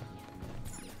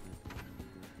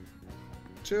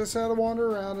 Just had to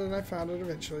wander around and I found it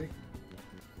eventually.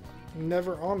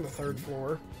 Never on the 3rd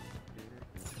floor.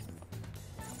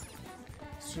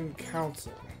 Student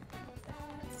council.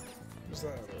 Who's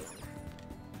that other one?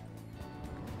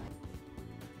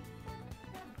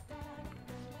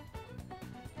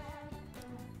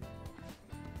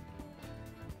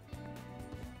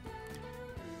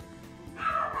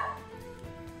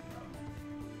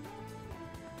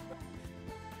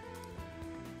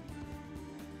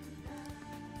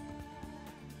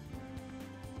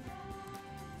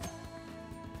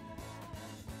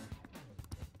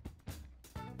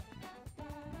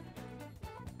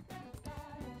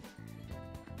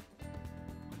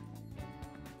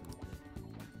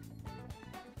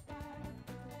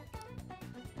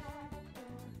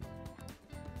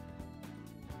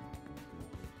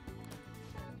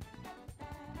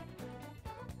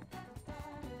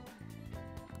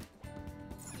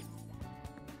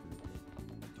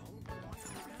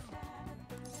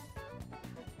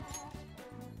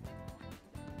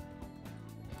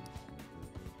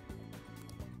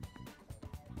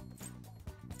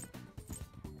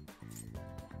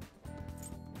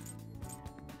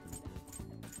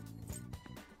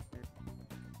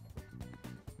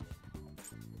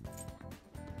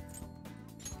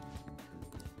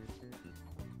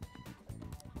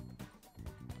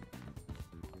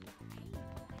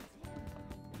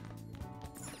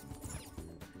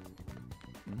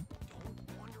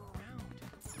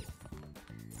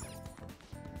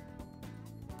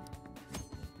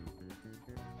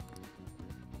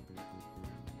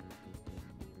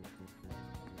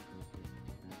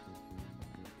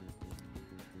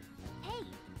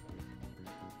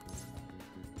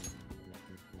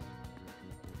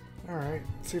 Alright,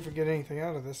 let's see if we get anything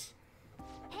out of this.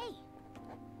 Hey!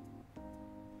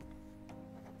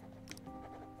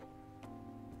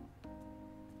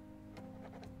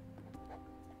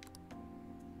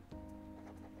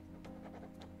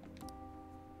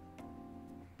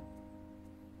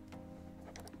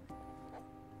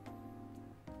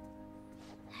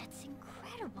 That's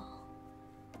incredible.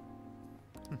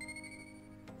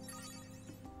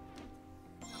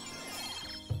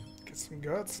 Get some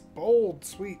guts. Bold,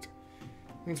 sweet.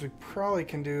 Means we probably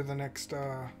can do the next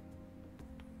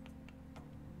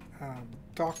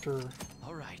doctor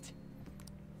All right.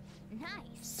 Nice.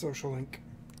 social link.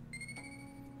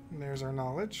 And there's our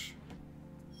knowledge.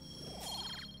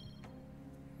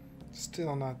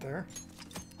 Still not there.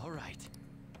 All right.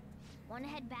 Wanna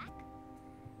head back?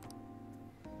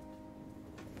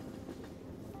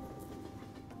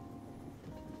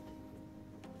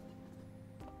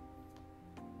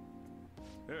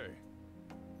 Hey.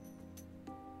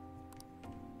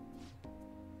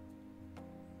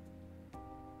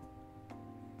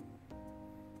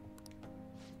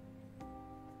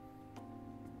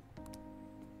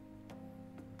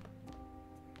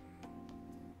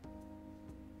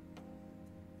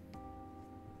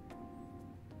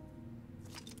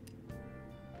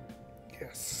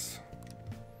 Yes.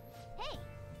 Hey!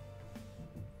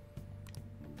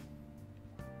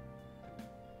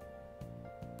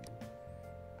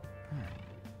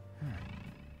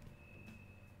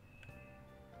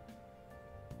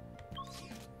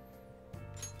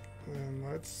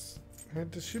 let's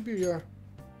head to Shibuya.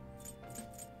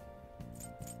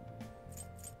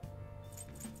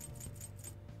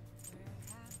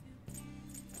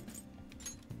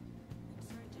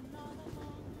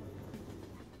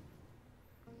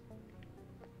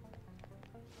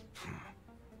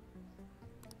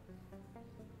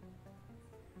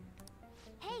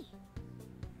 Hey,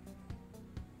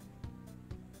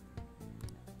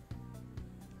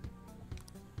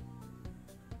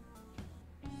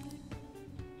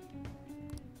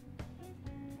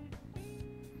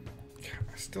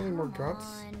 I still need more guts.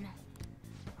 on.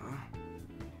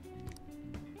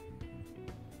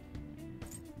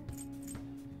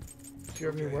 Do you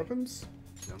have any Okay. weapons?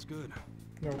 Sounds good.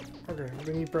 No. Okay,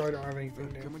 then you probably don't have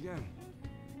anything Come new. again.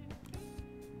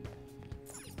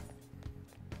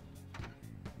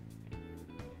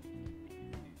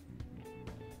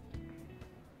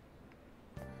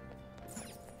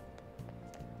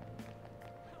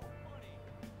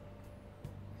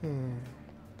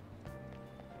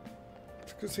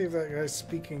 Let's go see if that guy's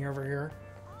speaking over here.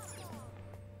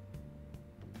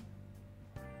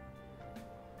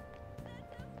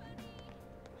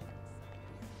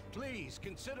 Please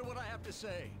consider what I have to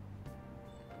say.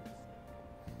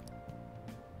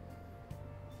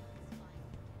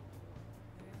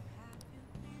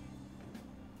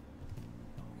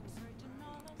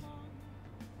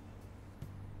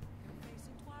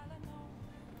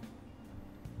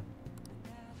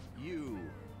 You.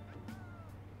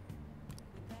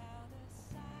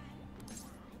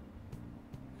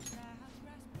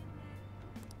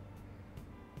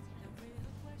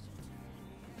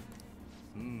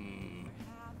 Hmm.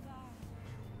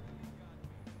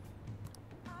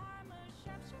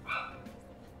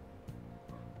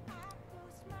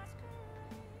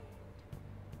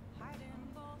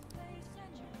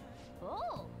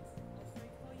 Oh,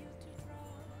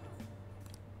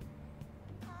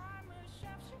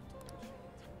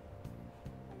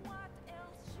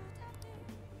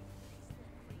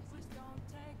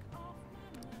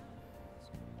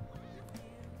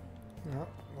 Well,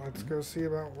 let's go see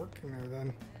about working there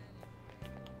then.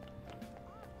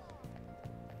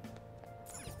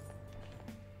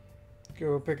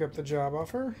 Go pick up the job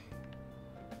offer.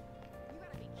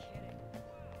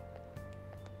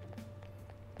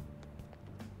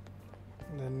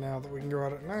 And then now that we can go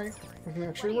out at night, we can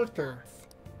actually work there.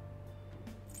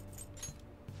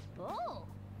 oh.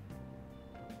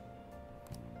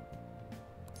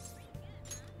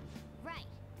 Right.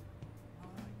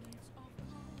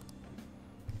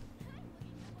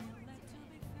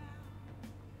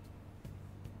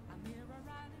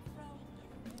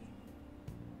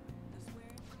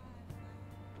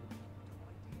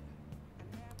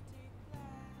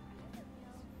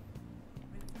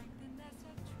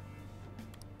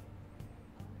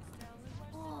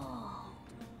 Oh.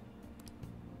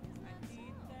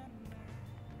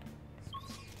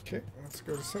 Okay, let's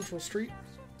go to Central Street.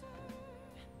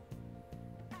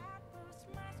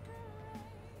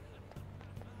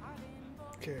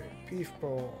 Okay, beef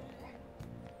bowl.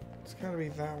 It's gotta be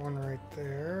that one right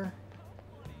there.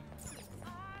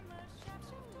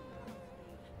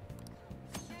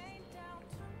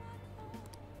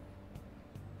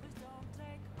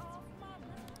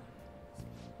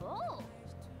 Oh.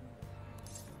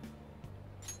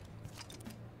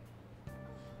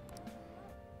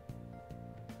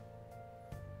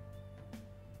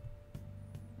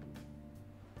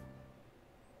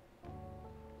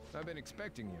 I've been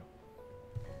expecting you.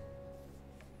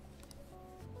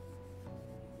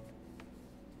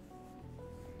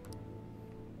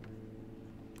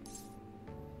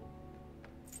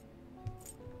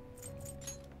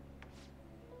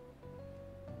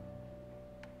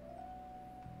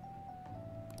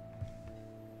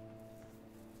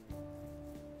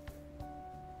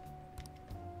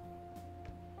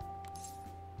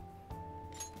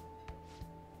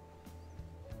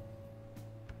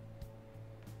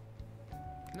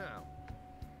 Now,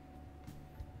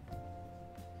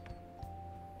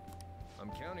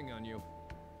 I'm counting on you.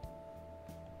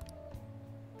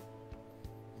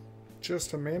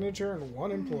 Just a manager and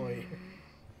one employee.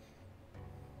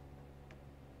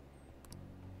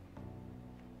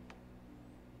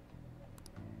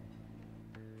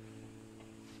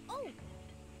 Oh.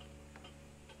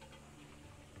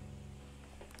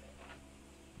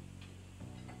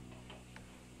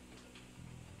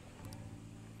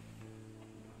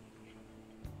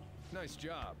 Nice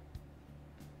job.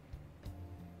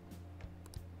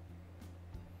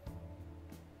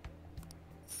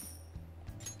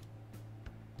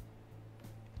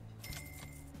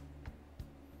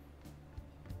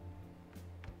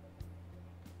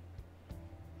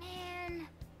 Man.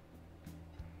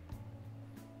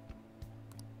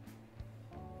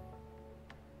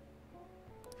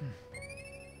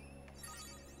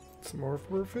 Some more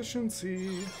for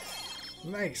efficiency.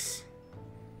 Nice.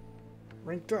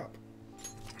 Ranked up.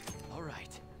 All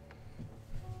right.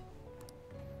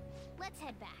 Let's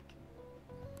head back.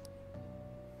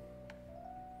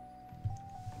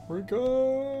 Rank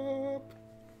up.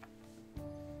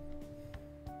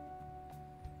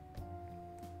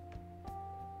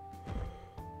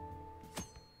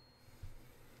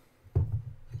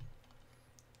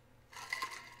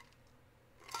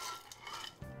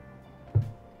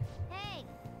 Hey!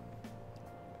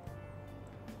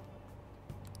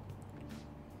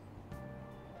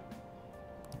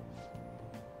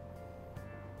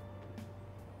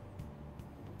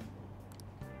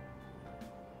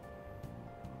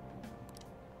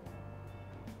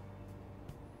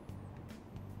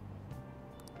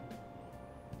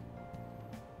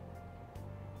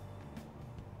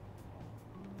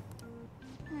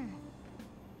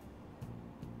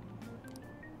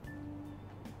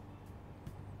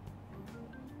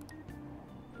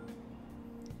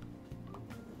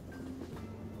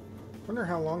 Wonder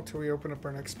how long till we open up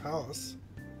our next palace.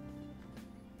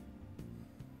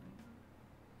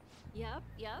 Yep,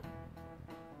 yep.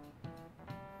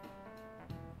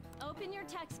 Open your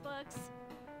textbooks.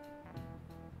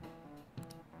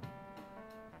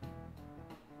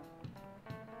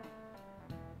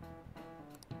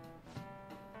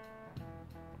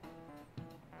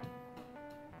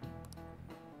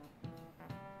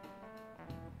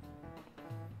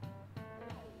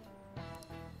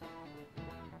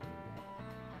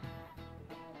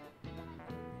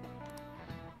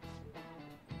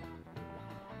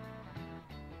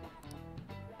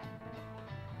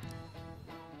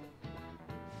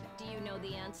 Do you know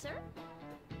the answer?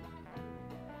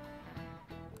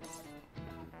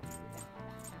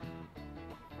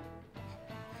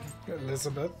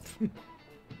 Elizabeth.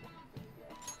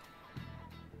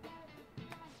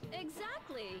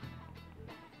 Exactly.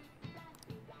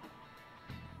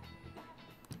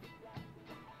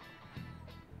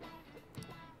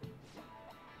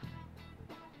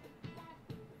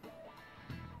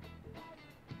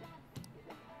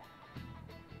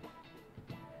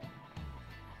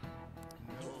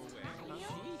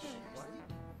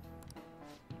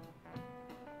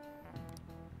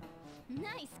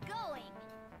 Nice going!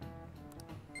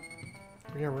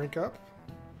 We're gonna rank up?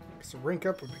 So rank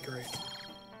up would be great.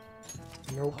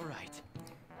 Nope. All right.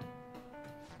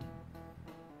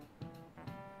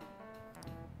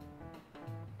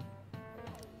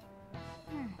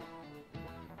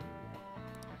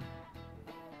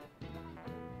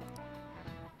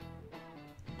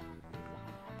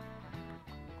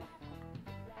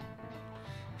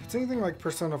 If it's anything like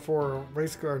Persona 4,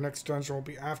 basically our next dungeon will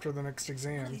be after the next None of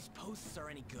exam. these posts are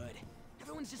any good.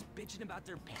 Everyone's just bitching about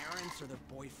their parents or their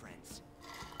boyfriends.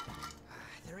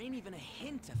 There ain't even a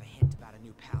hint of a hint about a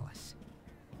new palace.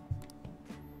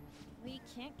 We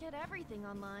can't get everything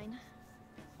online.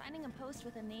 Finding a post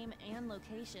with a name and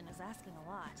location is asking a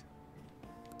lot.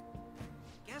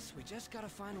 Guess we just gotta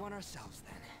find one ourselves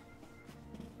then.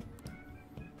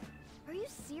 Are you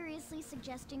seriously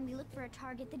suggesting we look for a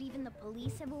target that even the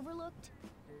police have overlooked?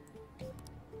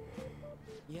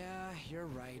 Yeah, you're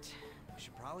right. We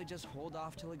should probably just hold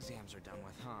off till exams are done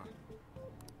with, huh?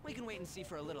 We can wait and see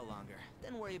for a little longer,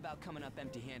 then worry about coming up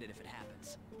empty-handed if it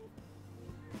happens.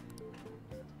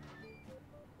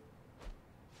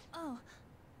 Oh,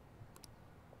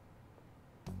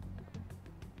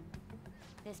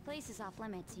 This place is off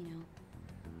limits, you know.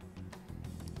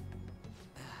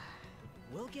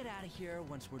 We'll get out of here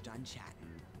once we're done chatting.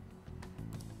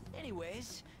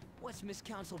 Anyways, what's Miss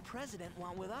Council President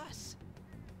want with us?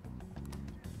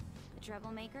 The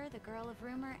troublemaker, the girl of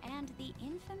rumor, and the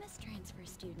infamous transfer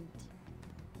student.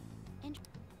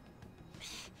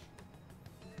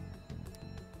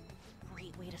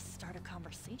 great way to start a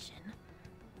conversation.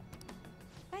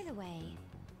 By the way,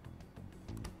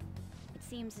 it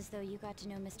seems as though you got to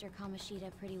know Mr.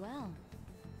 Kamoshida pretty well.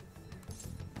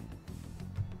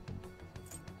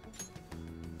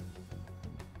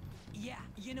 Yeah,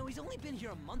 you know, he's only been here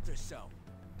a month or so.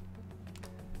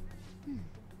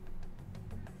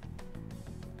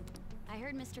 I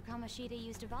heard Mr. Kamoshida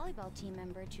used a volleyball team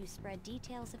member to spread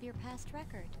details of your past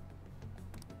record.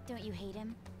 Don't you hate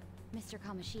him? Mr.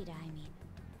 Kamoshida, I mean.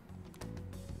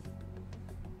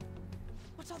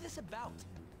 What's all this about?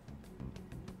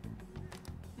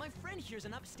 My friend here's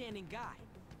an upstanding guy.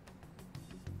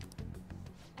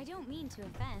 I don't mean to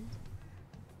offend.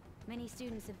 Many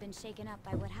students have been shaken up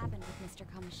by what happened with Mr.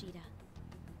 Kamoshida.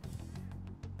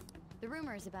 The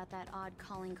rumors about that odd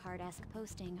calling card-esque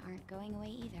posting aren't going away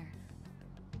either.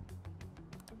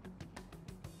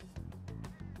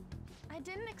 I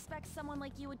didn't expect someone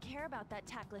like you would care about that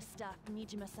tactless stuff,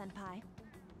 Nijima-senpai. I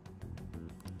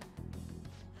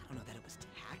don't know that it was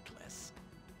tactless.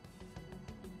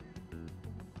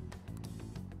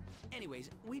 Anyways,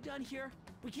 we done here?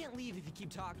 We can't leave if you keep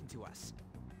talking to us.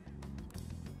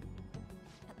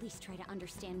 At least try to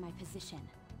understand my position.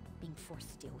 Being forced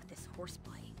to deal with this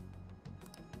horseplay.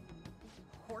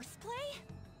 Horseplay?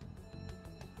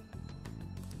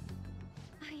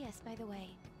 Ah yes, by the way.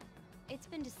 It's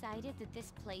been decided that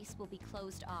this place will be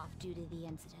closed off due to the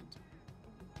incident.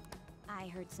 I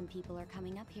heard some people are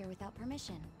coming up here without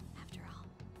permission, after all.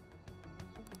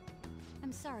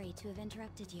 I'm sorry to have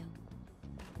interrupted you.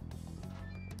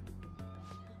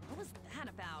 What was that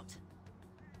about?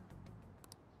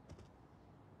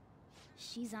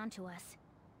 She's onto us.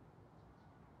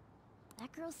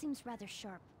 That girl seems rather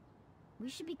sharp. We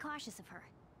should be cautious of her.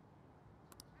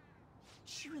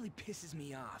 She really pisses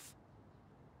me off.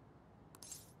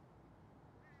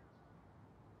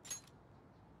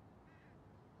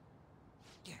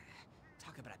 Yeah,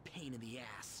 talk about a pain in the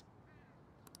ass.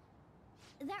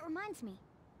 That reminds me.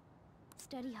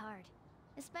 Study hard.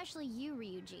 Especially you,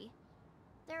 Ryuji.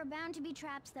 There are bound to be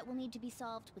traps that will need to be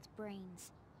solved with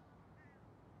brains.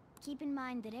 Keep in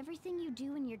mind that everything you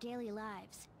do in your daily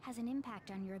lives has an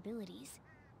impact on your abilities.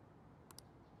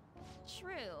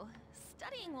 True.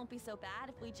 Studying won't be so bad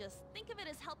if we just think of it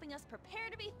as helping us prepare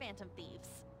to be Phantom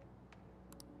Thieves.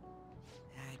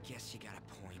 I guess you got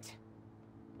a point.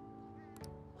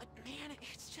 But man,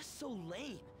 it's just so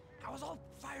lame. I was all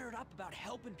fired up about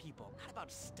helping people, not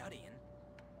about studying.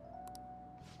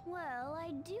 Well,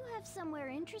 I do have somewhere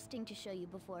interesting to show you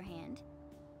beforehand.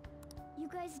 You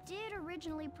guys did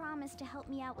originally promise to help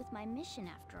me out with my mission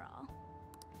after all.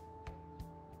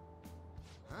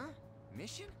 Huh?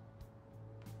 Mission?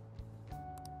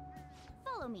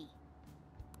 Follow me.